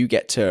also you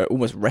get to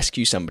almost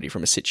rescue somebody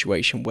from a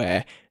situation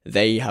where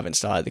they haven't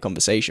started the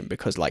conversation,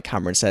 because like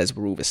Cameron says,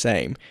 we're all the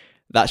same.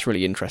 That's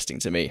really interesting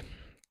to me.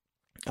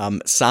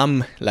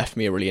 Sam left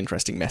me a really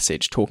interesting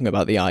message talking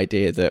about the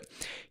idea that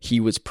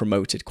he was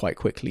promoted quite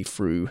quickly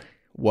through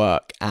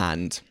work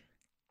and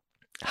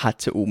had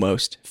to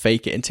almost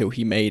fake it until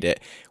he made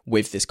it,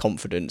 with this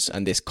confidence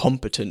and this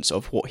competence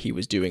of what he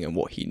was doing and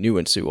what he knew,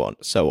 and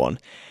so on.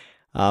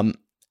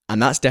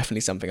 And that's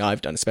definitely something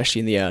I've done, especially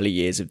in the early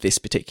years of this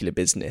particular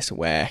business,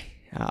 where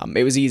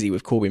it was easy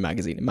with Corby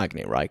Magazine and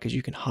Magnet, right? Because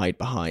you can hide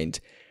behind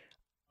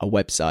a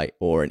website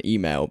or an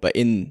email. But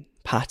in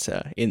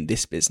Patter, in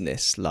this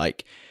business,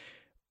 like,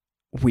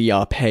 we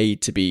are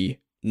paid to be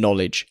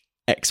knowledge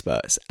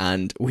experts,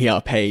 and we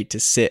are paid to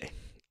sit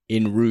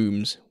in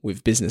rooms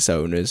with business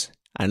owners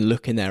and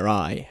look in their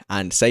eye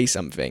and say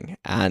something.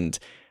 And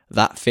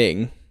that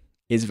thing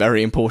is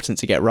very important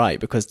to get right,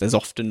 because there's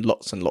often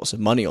lots and lots of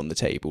money on the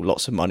table,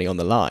 lots of money on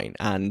the line.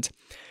 And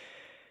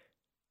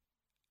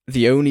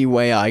the only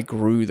way I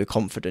grew the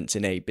confidence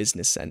in a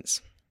business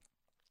sense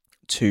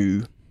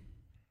to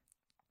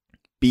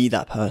be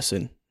that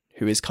person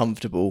who is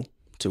comfortable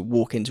to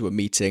walk into a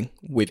meeting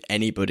with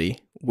anybody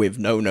with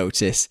no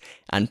notice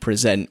and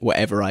present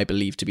whatever I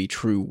believe to be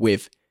true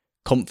with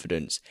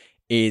confidence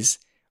is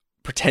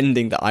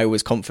pretending that I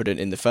was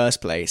confident in the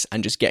first place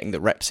and just getting the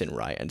reps in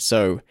right. And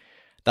so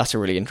that's a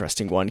really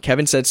interesting one.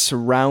 Kevin said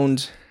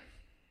surrounding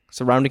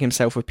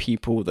himself with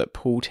people that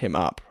pulled him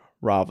up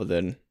rather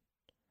than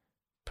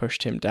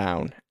pushed him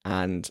down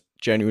and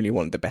genuinely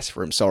wanted the best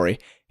for him. Sorry,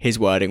 his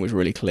wording was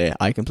really clear.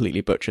 I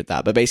completely butchered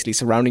that. But basically,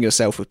 surrounding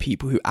yourself with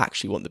people who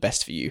actually want the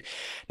best for you.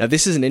 Now,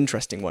 this is an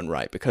interesting one,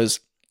 right?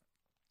 Because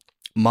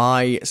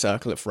my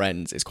circle of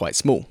friends is quite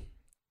small.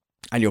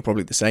 And you're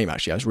probably the same,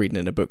 actually. I was reading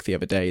in a book the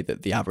other day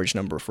that the average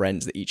number of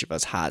friends that each of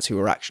us has who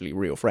are actually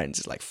real friends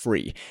is like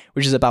 3,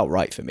 which is about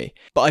right for me.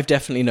 But I've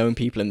definitely known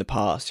people in the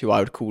past who I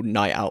would call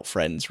night out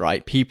friends,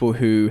 right? People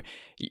who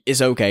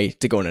it's okay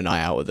to go on a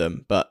night out with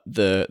them, but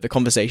the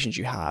conversations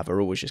you have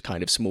are always just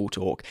kind of small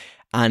talk.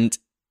 And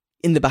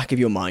in the back of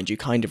your mind, you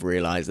kind of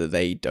realize that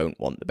they don't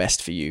want the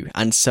best for you.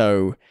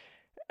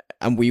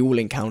 And we all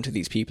encounter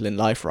these people in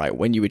life, right?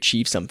 When you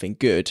achieve something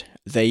good,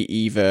 they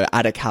either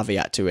add a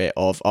caveat to it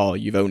of, oh,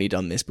 you've only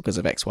done this because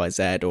of X, Y,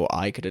 Z, or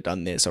I could have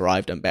done this, or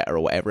I've done better,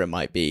 or whatever it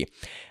might be.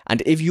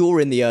 And if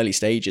you're in the early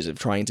stages of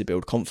trying to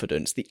build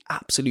confidence, the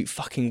absolute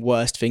fucking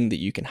worst thing that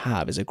you can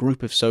have is a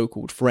group of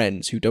so-called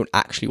friends who don't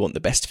actually want the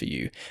best for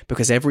you.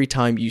 Because every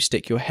time you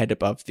stick your head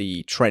above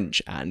the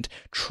trench and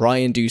try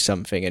and do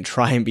something and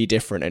try and be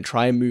different and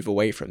try and move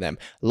away from them,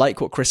 like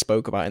what Chris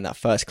spoke about in that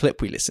first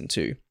clip we listened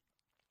to,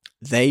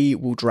 they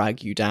will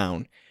drag you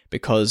down,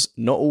 because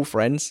not all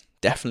friends,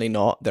 definitely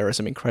not. There are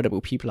some incredible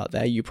people out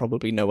there. You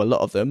probably know a lot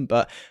of them,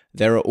 but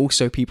there are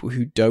also people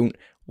who don't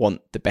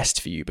want the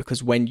best for you,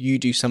 because when you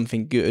do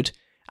something good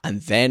and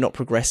they're not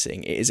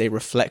progressing, it is a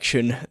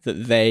reflection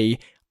that they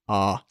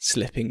are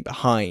slipping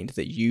behind,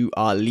 that you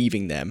are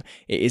leaving them.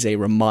 It is a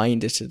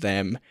reminder to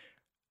them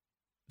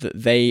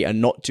that they are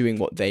not doing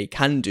what they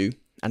can do.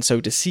 And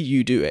so to see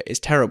you do it is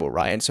terrible,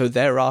 right? And so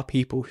there are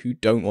people who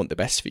don't want the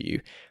best for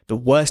you. The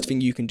worst thing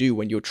you can do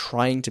when you're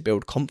trying to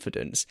build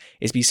confidence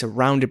is be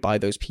surrounded by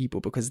those people,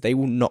 because they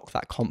will knock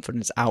that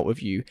confidence out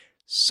of you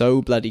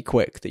so bloody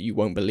quick that you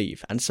won't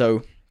believe. And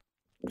so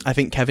I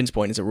think Kevin's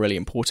point is a really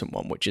important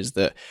one, which is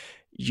that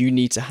you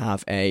need to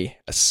have a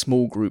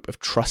small group of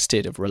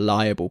trusted, of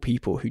reliable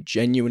people who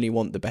genuinely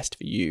want the best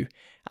for you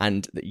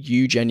and that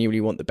you genuinely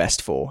want the best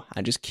for,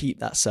 and just keep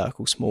that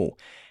circle small.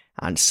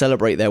 And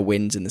celebrate their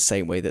wins in the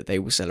same way that they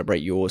will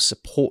celebrate yours,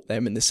 support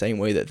them in the same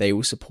way that they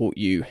will support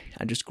you,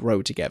 and just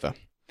grow together.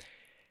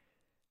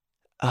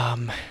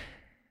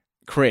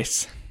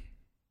 Chris,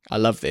 I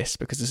love this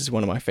because this is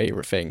one of my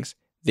favorite things.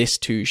 This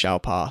too shall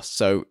pass.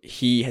 So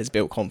he has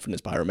built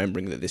confidence by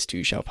remembering that this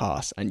too shall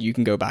pass. And you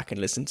can go back and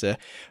listen to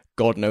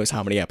God knows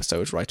how many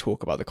episodes where I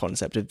talk about the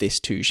concept of this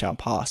too shall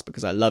pass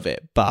because I love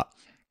it. But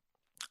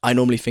I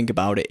normally think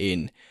about it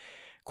in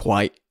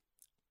quite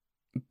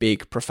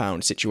big,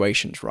 profound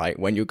situations, right?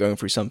 When you're going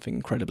through something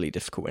incredibly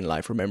difficult in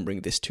life, remembering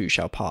this too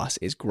shall pass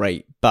is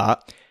great.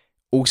 But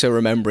also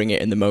remembering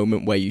it in the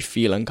moment where you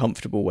feel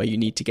uncomfortable, where you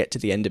need to get to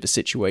the end of a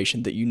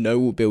situation that you know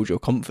will build your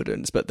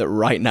confidence, but that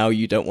right now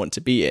you don't want to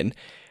be in,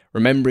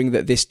 remembering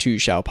that this too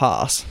shall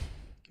pass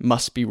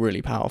must be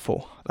really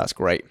powerful. That's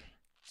great.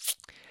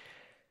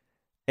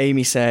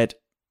 Amy said,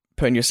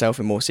 putting yourself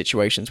in more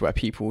situations where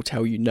people will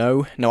tell you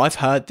no. Now, I've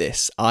heard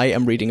this. I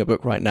am reading a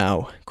book right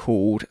now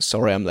called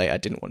Sorry I'm Late, I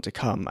Didn't Want to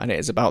Come, and it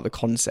is about the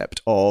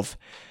concept of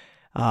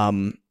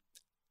an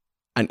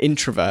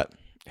introvert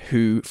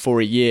who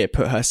for a year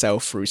put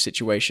herself through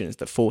situations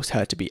that forced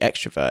her to be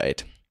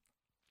extroverted.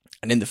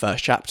 And in the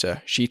first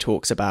chapter, she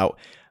talks about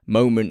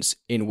moments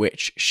in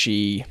which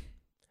she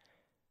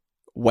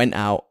went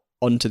out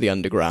onto the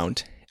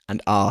underground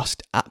and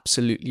asked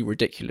absolutely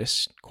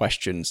ridiculous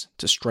questions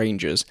to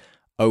strangers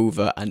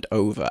over and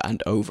over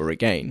and over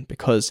again,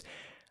 because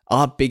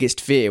our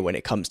biggest fear when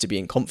it comes to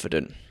being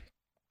confident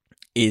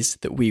is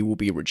that we will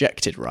be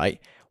rejected, right?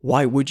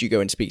 Why would you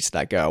go and speak to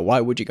that girl? Why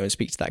would you go and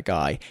speak to that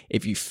guy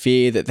if you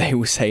fear that they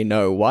will say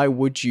no? Why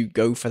would you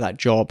go for that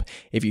job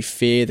if you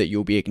fear that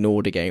you'll be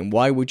ignored again?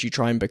 Why would you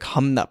try and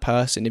become that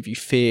person if you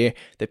fear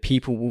that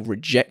people will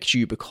reject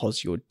you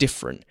because you're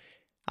different?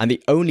 And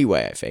the only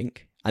way, I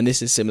think, and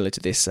this is similar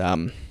to this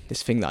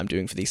thing that I'm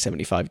doing for these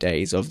 75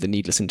 days of the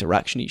needless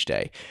interaction each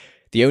day,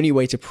 the only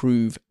way to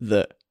prove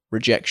that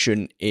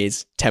rejection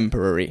is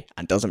temporary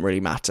and doesn't really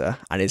matter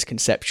and is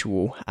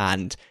conceptual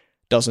and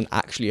doesn't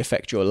actually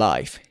affect your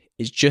life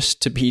is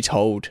just to be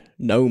told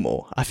no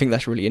more. I think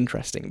that's really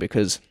interesting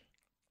because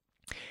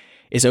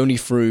it's only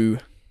through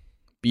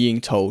being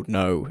told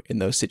no in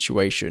those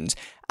situations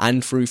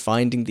and through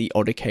finding the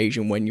odd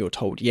occasion when you're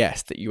told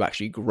yes that you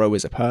actually grow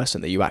as a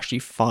person, that you actually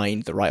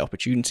find the right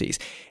opportunities.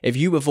 If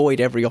you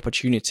avoid every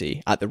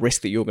opportunity at the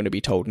risk that you're going to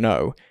be told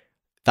no,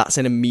 that's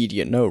an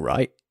immediate no,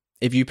 right?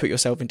 If you put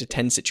yourself into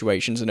 10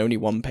 situations and only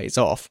one pays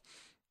off,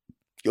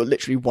 you're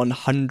literally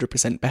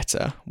 100%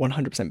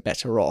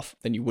 better off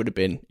than you would have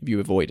been if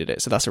you avoided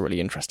it. So that's a really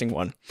interesting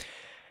one.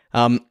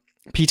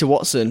 Peter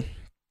Watson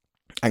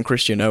and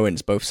Christian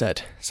Owens both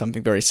said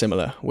something very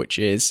similar, which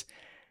is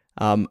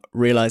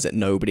realize that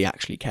nobody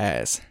actually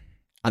cares.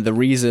 And the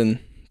reason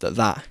that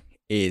that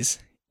is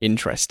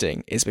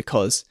interesting is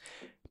because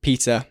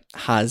Peter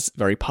has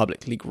very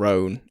publicly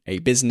grown a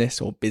business,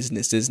 or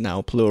businesses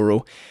now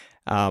plural,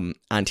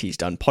 and he's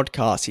done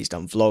podcasts, he's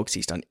done vlogs,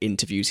 he's done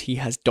interviews, he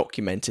has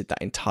documented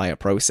that entire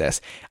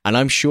process. And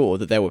I'm sure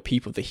that there were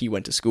people that he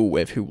went to school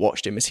with who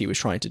watched him as he was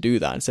trying to do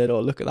that and said,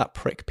 oh, look at that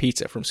prick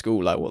Peter from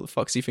school, like, what the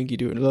fuck do you think you're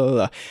doing? Blah, blah,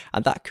 blah.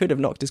 And that could have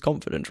knocked his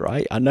confidence,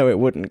 right? I know it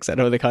wouldn't, because I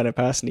know the kind of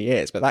person he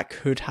is, but that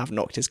could have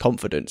knocked his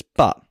confidence.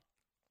 But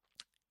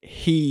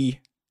he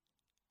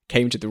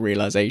came to the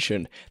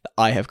realization that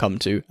I have come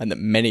to, and that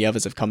many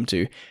others have come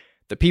to,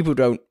 that people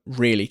don't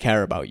really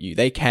care about you.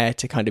 They care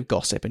to kind of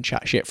gossip and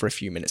chat shit for a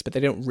few minutes, but they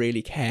don't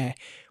really care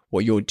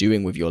what you're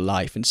doing with your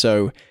life. And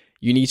so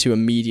you need to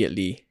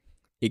immediately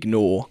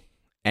ignore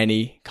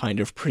any kind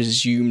of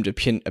presumed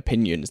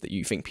opinions that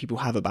you think people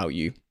have about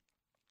you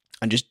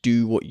and just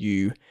do what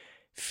you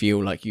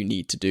feel like you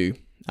need to do.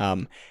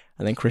 And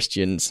then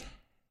Christian's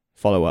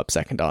follow-up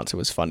second answer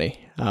was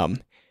funny.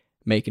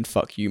 Making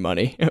fuck you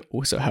money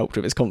also helped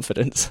with his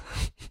confidence.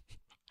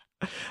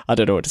 I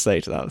don't know what to say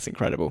to that. That's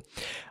incredible.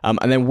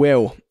 And then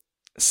Will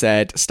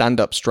said, stand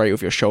up straight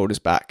with your shoulders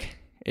back.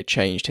 It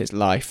changed his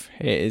life.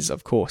 It is,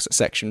 of course, a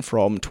section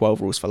from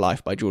 12 Rules for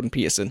Life by Jordan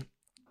Peterson.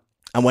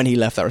 And when he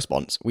left that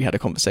response, we had a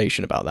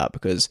conversation about that,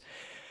 because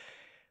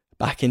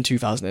back in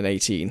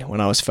 2018, when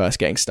I was first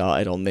getting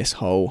started on this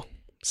whole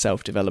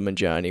self-development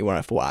journey, where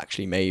I thought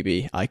actually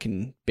maybe I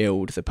can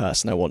build the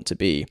person I want to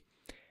be,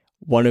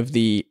 one of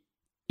the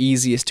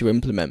easiest to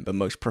implement but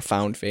most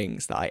profound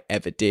things that I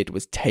ever did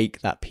was take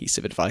that piece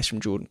of advice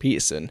from Jordan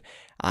Peterson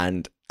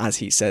and, as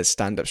he says,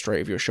 stand up straight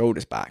with your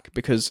shoulders back.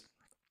 Because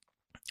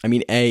I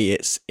mean,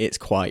 it's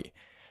quite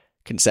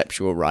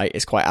conceptual, right?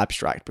 It's quite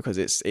abstract because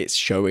it's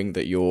showing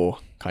that you're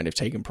kind of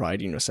taking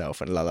pride in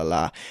yourself and la la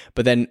la.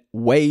 But then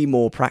way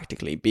more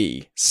practically,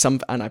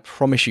 and I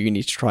promise you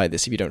need to try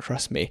this if you don't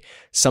trust me,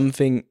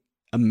 something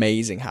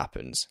amazing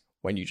happens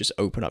when you just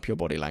open up your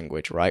body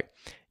language, right?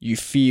 You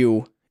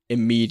feel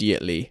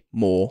immediately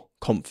more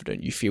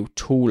confident, you feel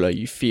taller,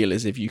 you feel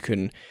as if you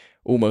can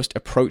almost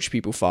approach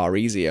people far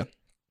easier.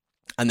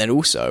 And then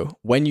also,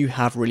 when you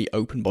have really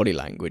open body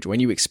language, when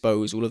you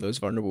expose all of those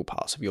vulnerable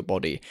parts of your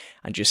body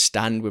and just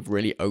stand with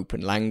really open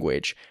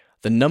language,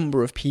 the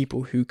number of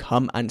people who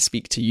come and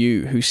speak to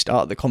you, who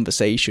start the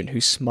conversation,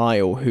 who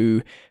smile,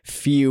 who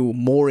feel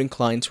more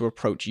inclined to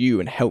approach you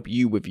and help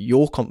you with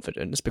your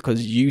confidence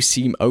because you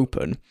seem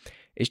open,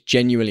 is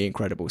genuinely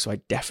incredible. So I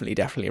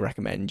definitely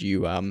recommend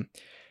you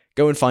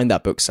go and find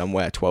that book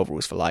somewhere, 12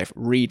 Rules for Life,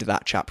 read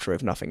that chapter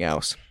if nothing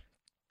else,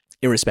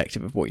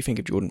 irrespective of what you think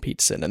of Jordan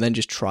Peterson, and then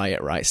just try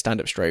it, right? Stand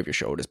up straight with your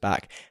shoulders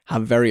back,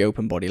 have very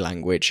open body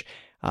language,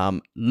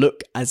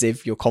 look as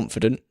if you're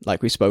confident,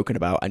 like we've spoken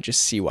about, and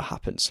just see what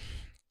happens.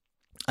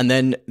 And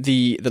then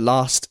the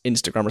last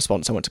Instagram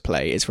response I want to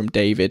play is from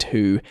David,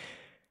 who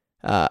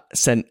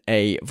sent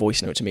a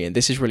voice note to me, and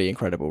this is really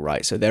incredible,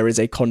 right? So there is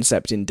a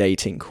concept in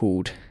dating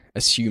called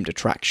assumed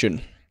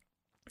attraction,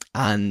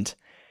 and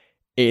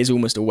it is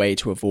almost a way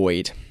to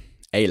avoid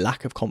a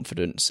lack of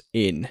confidence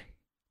in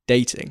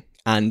dating.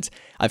 And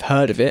I've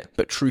heard of it,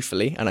 but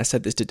truthfully, and I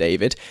said this to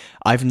David,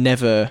 I've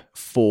never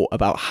thought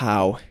about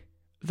how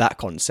that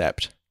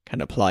concept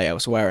can apply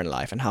elsewhere in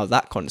life, and how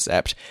that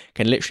concept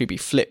can literally be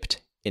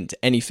flipped into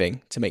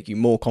anything to make you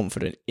more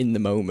confident in the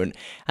moment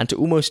and to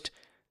almost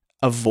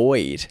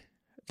avoid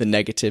the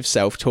negative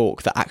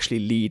self-talk that actually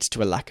leads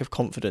to a lack of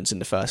confidence in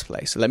the first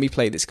place. So let me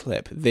play this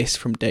clip. This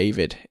from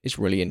David is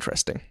really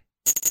interesting.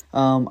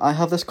 I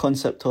have this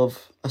concept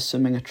of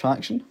assuming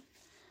attraction,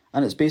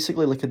 and it's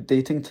basically like a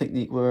dating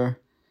technique where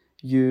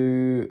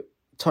you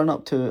turn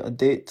up to a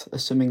date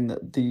assuming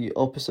that the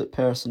opposite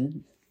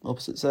person,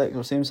 opposite sex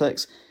or same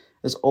sex,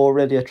 is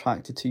already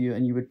attracted to you,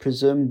 and you would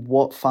presume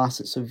what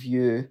facets of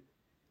you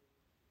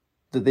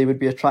that they would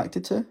be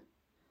attracted to.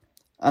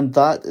 And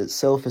that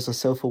itself is a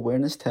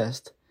self-awareness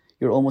test.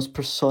 You're almost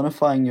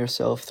personifying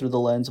yourself through the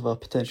lens of a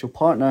potential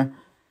partner,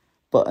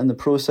 but in the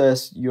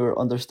process, you're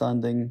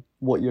understanding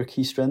what your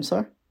key strengths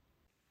are.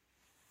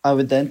 I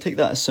would then take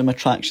that assume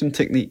attraction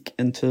technique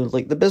into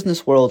like the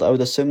business world. I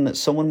would assume that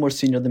someone more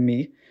senior than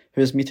me,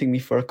 who is meeting me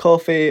for a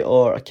coffee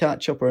or a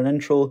catch-up or an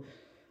intro,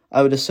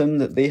 I would assume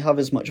that they have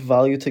as much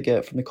value to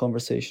get from the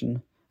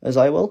conversation as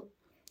I will.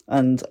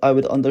 And I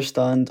would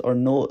understand or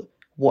know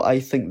what I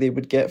think they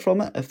would get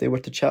from it if they were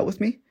to chat with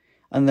me.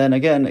 And then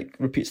again, it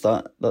repeats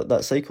that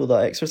cycle,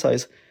 that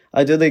exercise.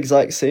 I do the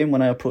exact same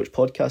when I approach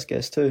podcast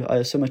guests too. I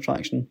assume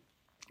attraction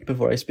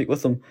before I speak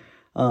with them.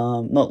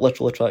 Not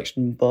literal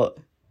attraction, but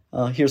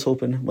here's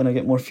hoping when I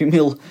get more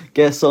female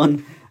guests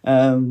on.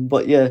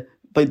 But yeah,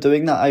 by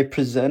doing that, I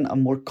present a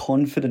more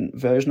confident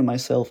version of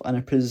myself, and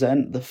I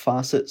present the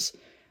facets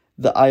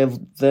that I have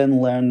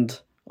then learned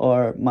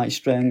or my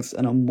strengths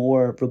in a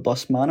more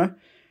robust manner.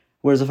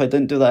 Whereas if I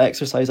didn't do that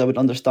exercise, I would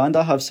understand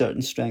I have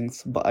certain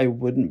strengths, but I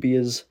wouldn't be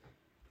as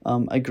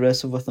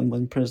aggressive with them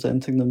when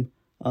presenting them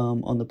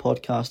on the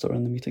podcast or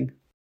in the meeting.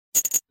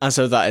 And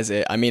so that is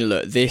it. I mean,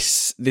 look,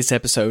 this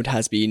episode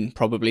has been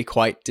probably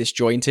quite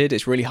disjointed.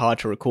 It's really hard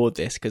to record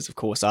this because, of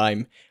course,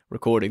 I'm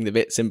recording the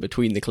bits in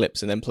between the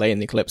clips and then playing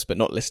the clips, but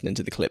not listening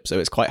to the clips. So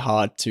it's quite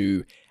hard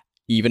to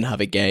even have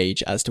a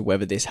gauge as to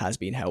whether this has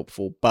been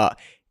helpful. But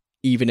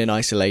even in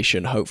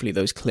isolation, hopefully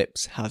those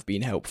clips have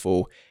been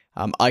helpful.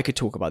 I could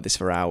talk about this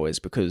for hours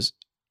because,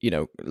 you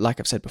know, like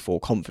I've said before,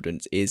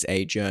 confidence is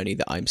a journey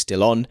that I'm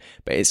still on,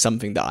 but it's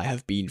something that I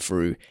have been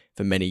through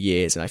for many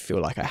years. And I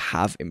feel like I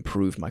have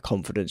improved my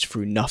confidence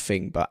through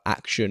nothing but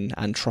action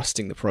and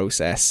trusting the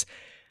process.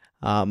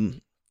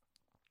 And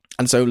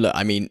so, look,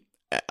 I mean,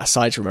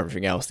 aside from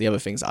everything else, the other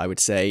things that I would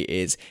say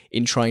is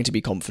in trying to be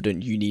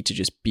confident, you need to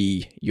just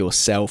be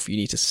yourself. You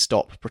need to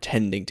stop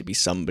pretending to be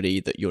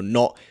somebody that you're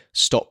not.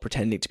 Stop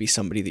pretending to be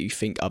somebody that you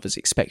think others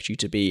expect you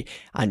to be,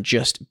 and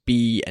just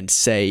be and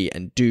say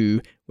and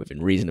do,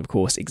 within reason, of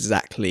course,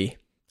 exactly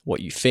what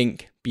you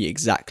think, be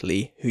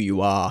exactly who you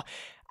are.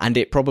 And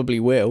it probably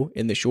will,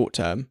 in the short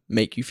term,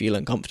 make you feel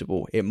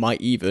uncomfortable. It might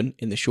even,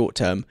 in the short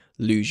term,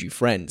 lose you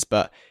friends.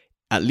 But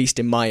at least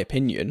in my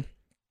opinion,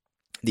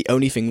 the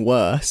only thing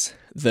worse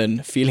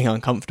than feeling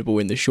uncomfortable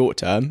in the short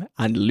term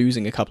and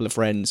losing a couple of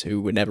friends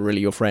who were never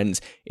really your friends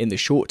in the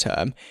short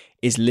term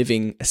is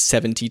living a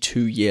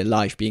 72-year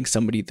life being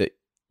somebody that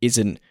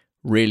isn't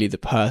really the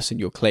person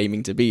you're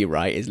claiming to be,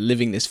 right? Is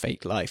living this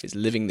fake life, is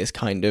living this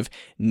kind of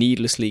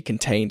needlessly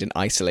contained and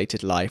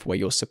isolated life where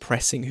you're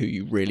suppressing who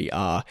you really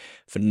are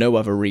for no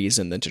other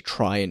reason than to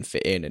try and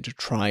fit in and to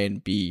try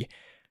and be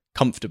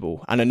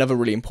comfortable. And another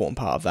really important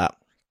part of that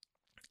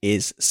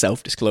is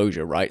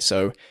self-disclosure, right?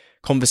 So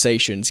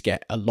conversations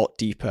get a lot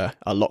deeper,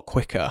 a lot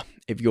quicker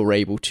if you're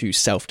able to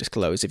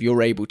self-disclose, if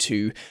you're able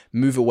to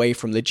move away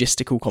from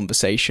logistical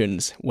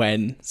conversations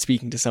when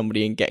speaking to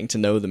somebody and getting to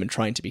know them and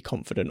trying to be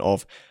confident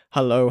of,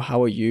 hello,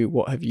 how are you?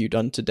 What have you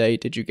done today?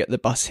 Did you get the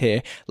bus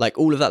here? Like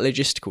all of that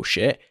logistical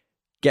shit,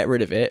 get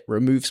rid of it,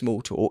 remove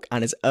small talk,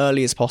 and as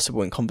early as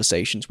possible in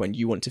conversations when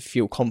you want to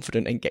feel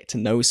confident and get to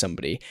know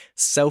somebody,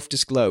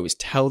 self-disclose,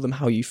 tell them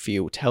how you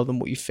feel, tell them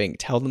what you think,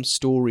 tell them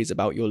stories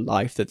about your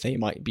life that they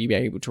might be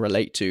able to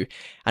relate to,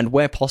 and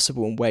where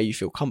possible and where you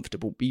feel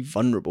comfortable, be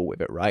vulnerable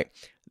with it, right?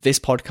 This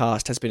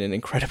podcast has been an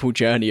incredible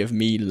journey of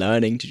me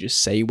learning to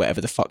just say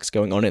whatever the fuck's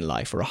going on in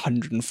life for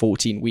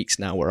 114 weeks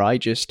now, where I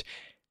just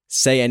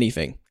say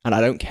anything and I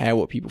don't care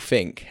what people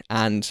think.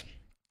 And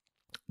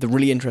the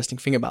really interesting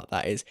thing about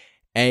that is,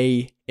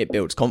 A, it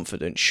builds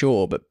confidence,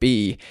 sure, but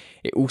B,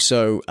 it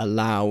also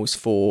allows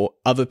for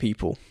other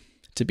people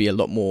to be a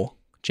lot more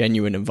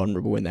genuine and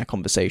vulnerable in their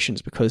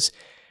conversations, because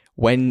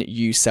when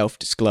you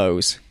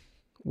self-disclose,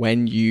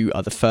 when you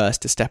are the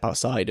first to step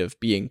outside of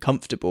being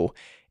comfortable,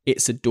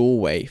 it's a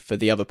doorway for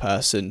the other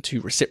person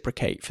to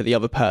reciprocate, for the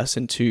other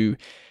person to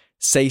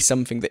say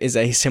something that is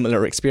a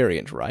similar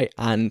experience, right?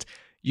 And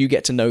you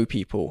get to know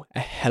people a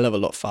hell of a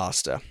lot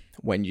faster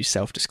when you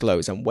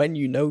self-disclose. And when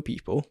you know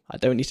people, I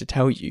don't need to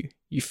tell you,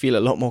 you feel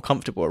a lot more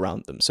comfortable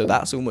around them. So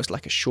that's almost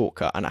like a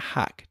shortcut and a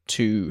hack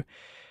to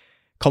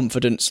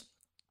confidence.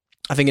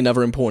 I think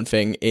another important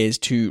thing is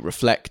to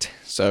reflect.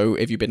 So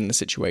if you've been in a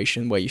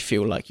situation where you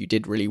feel like you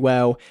did really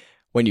well,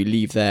 when you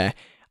leave there,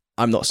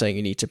 I'm not saying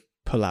you need to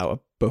pull out a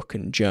book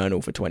and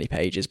journal for 20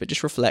 pages, but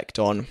just reflect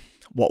on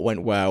what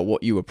went well,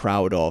 what you were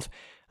proud of,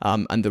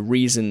 and the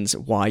reasons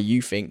why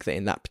you think that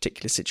in that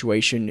particular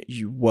situation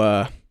you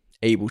were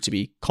able to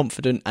be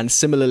confident. And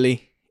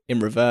similarly, in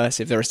reverse,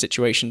 if there are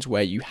situations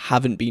where you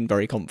haven't been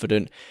very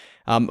confident,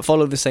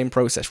 follow the same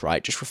process,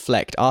 right? Just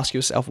reflect, ask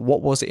yourself,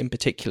 what was it in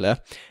particular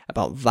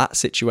about that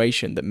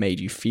situation that made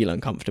you feel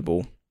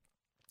uncomfortable?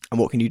 And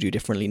what can you do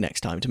differently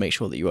next time to make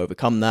sure that you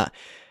overcome that?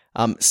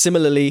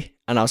 Similarly,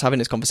 and I was having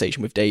this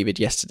conversation with David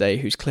yesterday,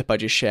 whose clip I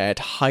just shared,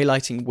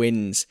 highlighting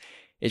wins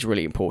is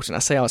really important. I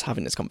say I was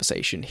having this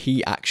conversation.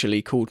 He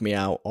actually called me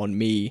out on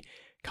me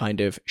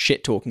kind of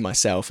shit-talking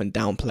myself and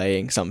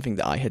downplaying something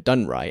that I had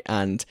done right.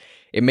 And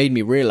it made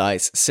me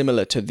realize,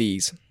 similar to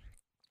these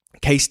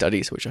case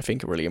studies, which I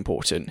think are really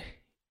important,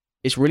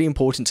 it's really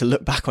important to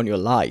look back on your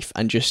life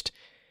and just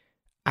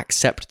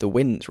accept the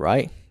wins,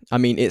 right? I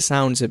mean, it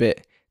sounds a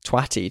bit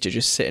twatty to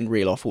just sit and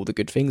reel off all the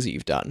good things that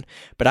you've done.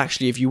 But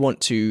actually, if you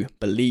want to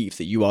believe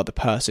that you are the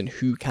person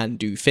who can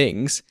do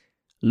things,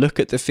 look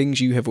at the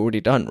things you have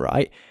already done,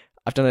 right?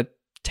 I've done a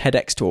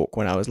TEDx talk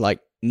when I was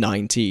like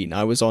 19.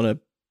 I was on a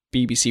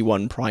BBC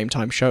One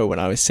primetime show when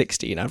I was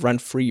 16. I've run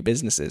 3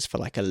 businesses for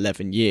like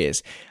 11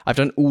 years. I've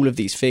done all of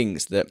these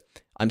things that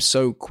I'm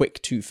so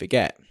quick to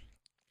forget.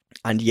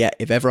 And yet,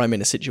 if ever I'm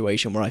in a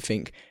situation where I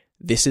think,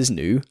 this is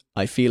new,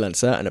 I feel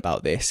uncertain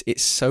about this,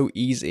 it's so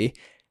easy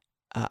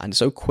and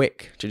so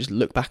quick to just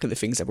look back at the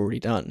things I've already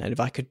done. And if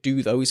I could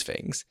do those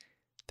things,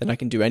 then I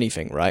can do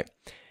anything, right?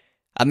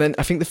 And then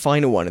I think the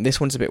final one, and this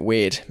one's a bit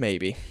weird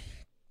maybe,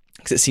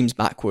 because it seems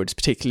backwards,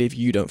 particularly if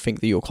you don't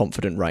think that you're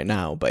confident right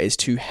now, but is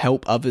to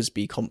help others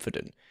be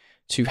confident,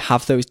 to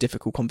have those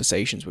difficult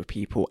conversations with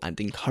people and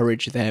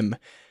encourage them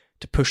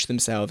to push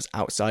themselves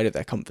outside of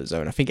their comfort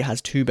zone. I think it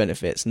has 2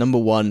 benefits. Number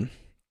one,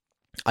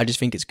 I just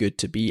think it's good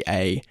to be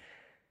a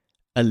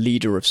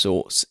leader of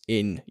sorts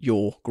in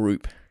your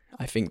group.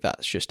 I think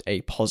that's just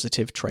a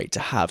positive trait to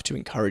have, to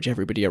encourage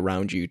everybody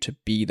around you to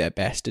be their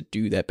best, to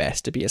do their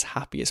best, to be as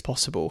happy as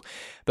possible.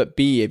 But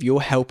B, if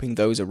you're helping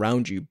those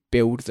around you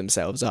build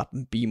themselves up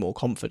and be more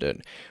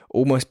confident,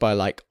 almost by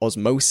like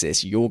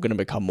osmosis, you're going to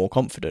become more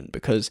confident.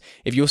 Because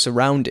if you're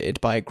surrounded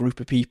by a group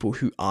of people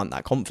who aren't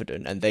that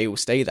confident and they will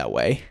stay that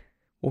way,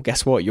 well,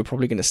 guess what? You're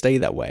probably going to stay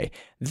that way.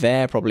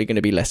 They're probably going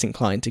to be less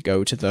inclined to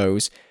go to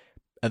those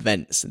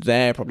events.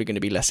 They're probably going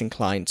to be less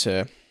inclined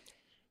to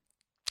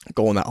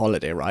go on that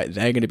holiday, right?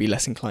 They're going to be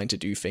less inclined to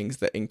do things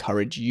that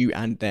encourage you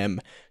and them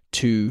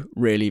to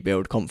really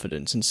build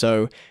confidence. And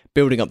so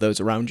building up those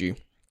around you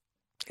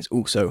is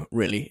also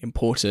really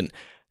important.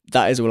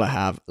 That is all I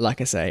have. Like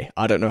I say,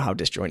 I don't know how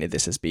disjointed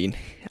this has been.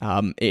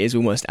 It is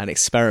almost an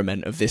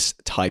experiment of this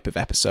type of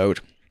episode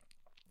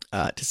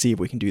to see if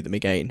we can do them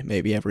again,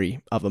 maybe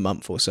every other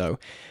month or so,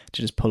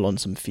 to just pull on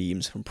some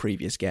themes from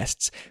previous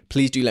guests.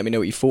 Please do let me know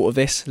what you thought of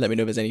this. Let me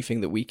know if there's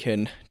anything that we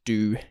can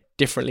do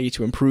differently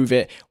to improve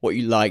it, what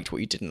you liked,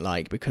 what you didn't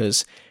like,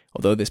 because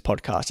although this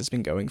podcast has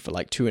been going for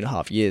like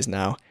 2.5 years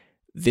now,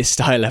 this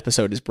style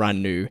episode is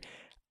brand new.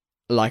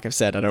 Like I've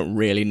said, I don't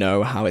really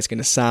know how it's going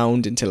to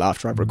sound until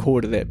after I've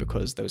recorded it,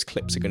 because those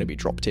clips are going to be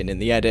dropped in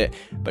the edit.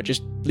 But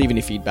just leave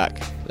any feedback,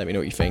 let me know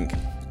what you think.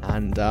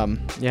 And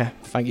yeah,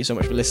 thank you so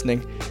much for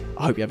listening.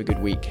 I hope you have a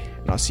good week,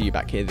 and I'll see you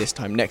back here this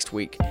time next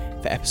week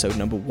for episode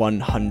number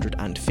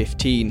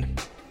 115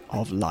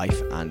 of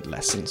Life and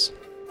Lessons.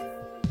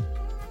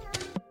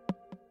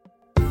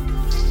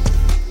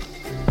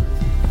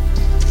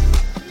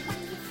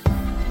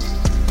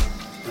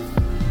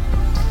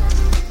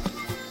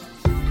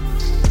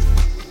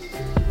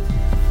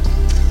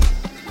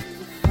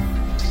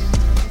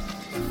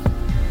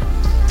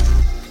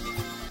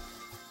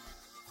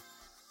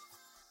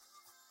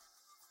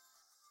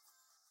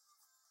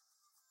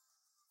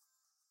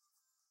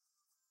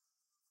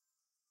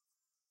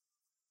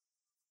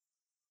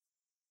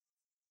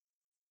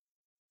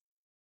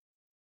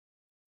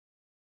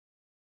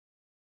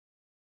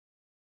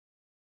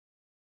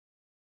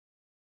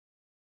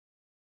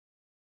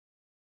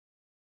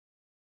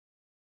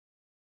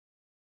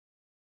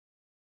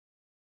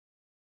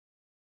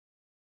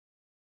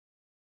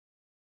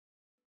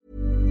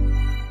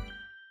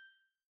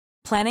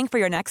 Planning for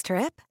your next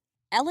trip?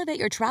 Elevate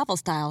your travel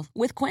style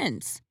with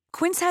Quince.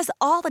 Quince has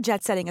all the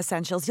jet-setting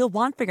essentials you'll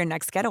want for your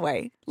next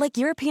getaway, like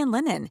European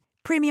linen,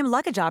 premium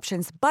luggage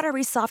options,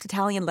 buttery soft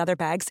Italian leather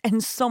bags,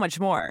 and so much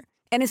more.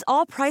 And is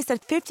all priced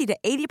at 50 to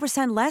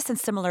 80% less than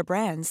similar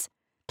brands.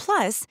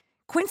 Plus,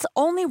 Quince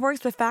only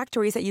works with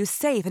factories that use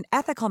safe and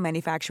ethical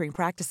manufacturing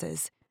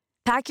practices.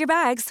 Pack your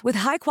bags with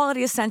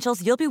high-quality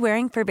essentials you'll be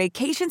wearing for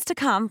vacations to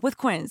come with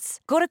Quince.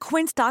 Go to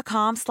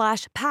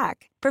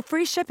quince.com/pack for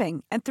free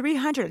shipping and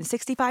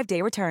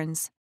 365-day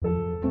returns.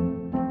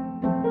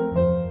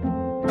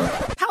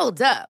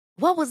 Hold up.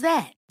 What was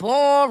that?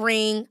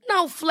 Boring.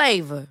 No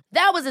flavor.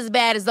 That was as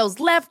bad as those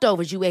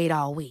leftovers you ate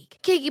all week.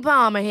 Keke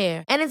Palmer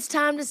here, and it's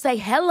time to say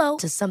hello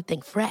to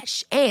something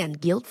fresh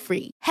and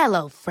guilt-free.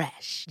 Hello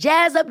Fresh.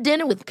 Jazz up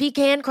dinner with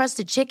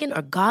pecan-crusted chicken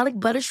or garlic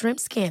butter shrimp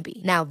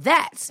scampi. Now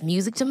that's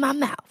music to my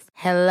mouth.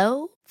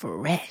 Hello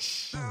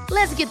Fresh.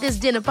 Let's get this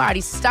dinner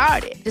party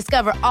started.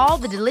 Discover all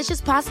the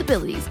delicious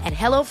possibilities at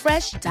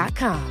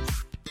hellofresh.com.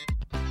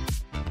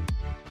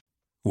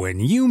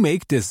 When you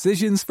make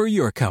decisions for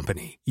your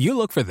company, you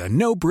look for the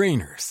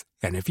no-brainers.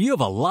 And if you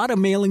have a lot of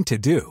mailing to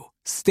do,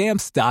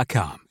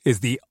 Stamps.com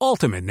is the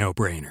ultimate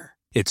no-brainer.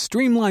 It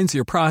streamlines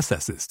your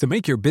processes to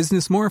make your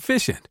business more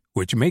efficient,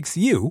 which makes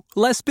you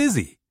less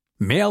busy.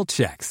 Mail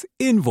checks,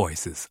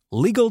 invoices,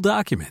 legal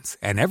documents,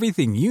 and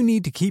everything you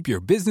need to keep your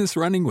business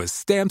running with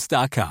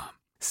Stamps.com.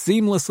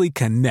 Seamlessly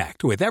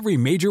connect with every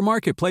major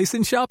marketplace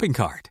and shopping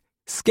cart.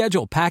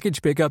 Schedule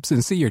package pickups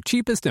and see your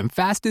cheapest and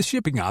fastest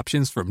shipping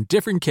options from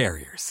different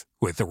carriers,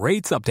 with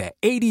rates up to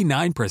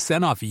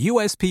 89% off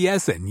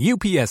USPS and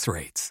UPS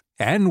rates.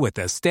 And with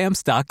the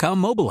Stamps.com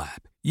mobile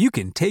app, you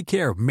can take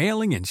care of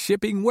mailing and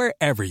shipping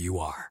wherever you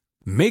are.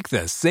 Make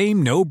the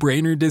same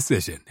no-brainer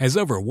decision as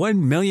over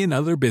 1 million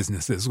other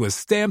businesses with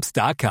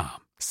Stamps.com.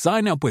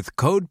 Sign up with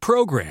code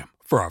PROGRAM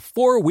for a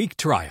 4-week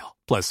trial,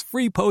 plus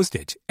free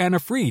postage and a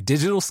free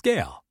digital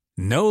scale.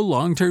 No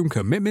long-term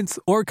commitments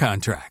or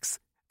contracts.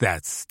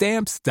 That's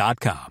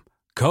Stamps.com.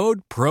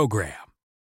 Code PROGRAM.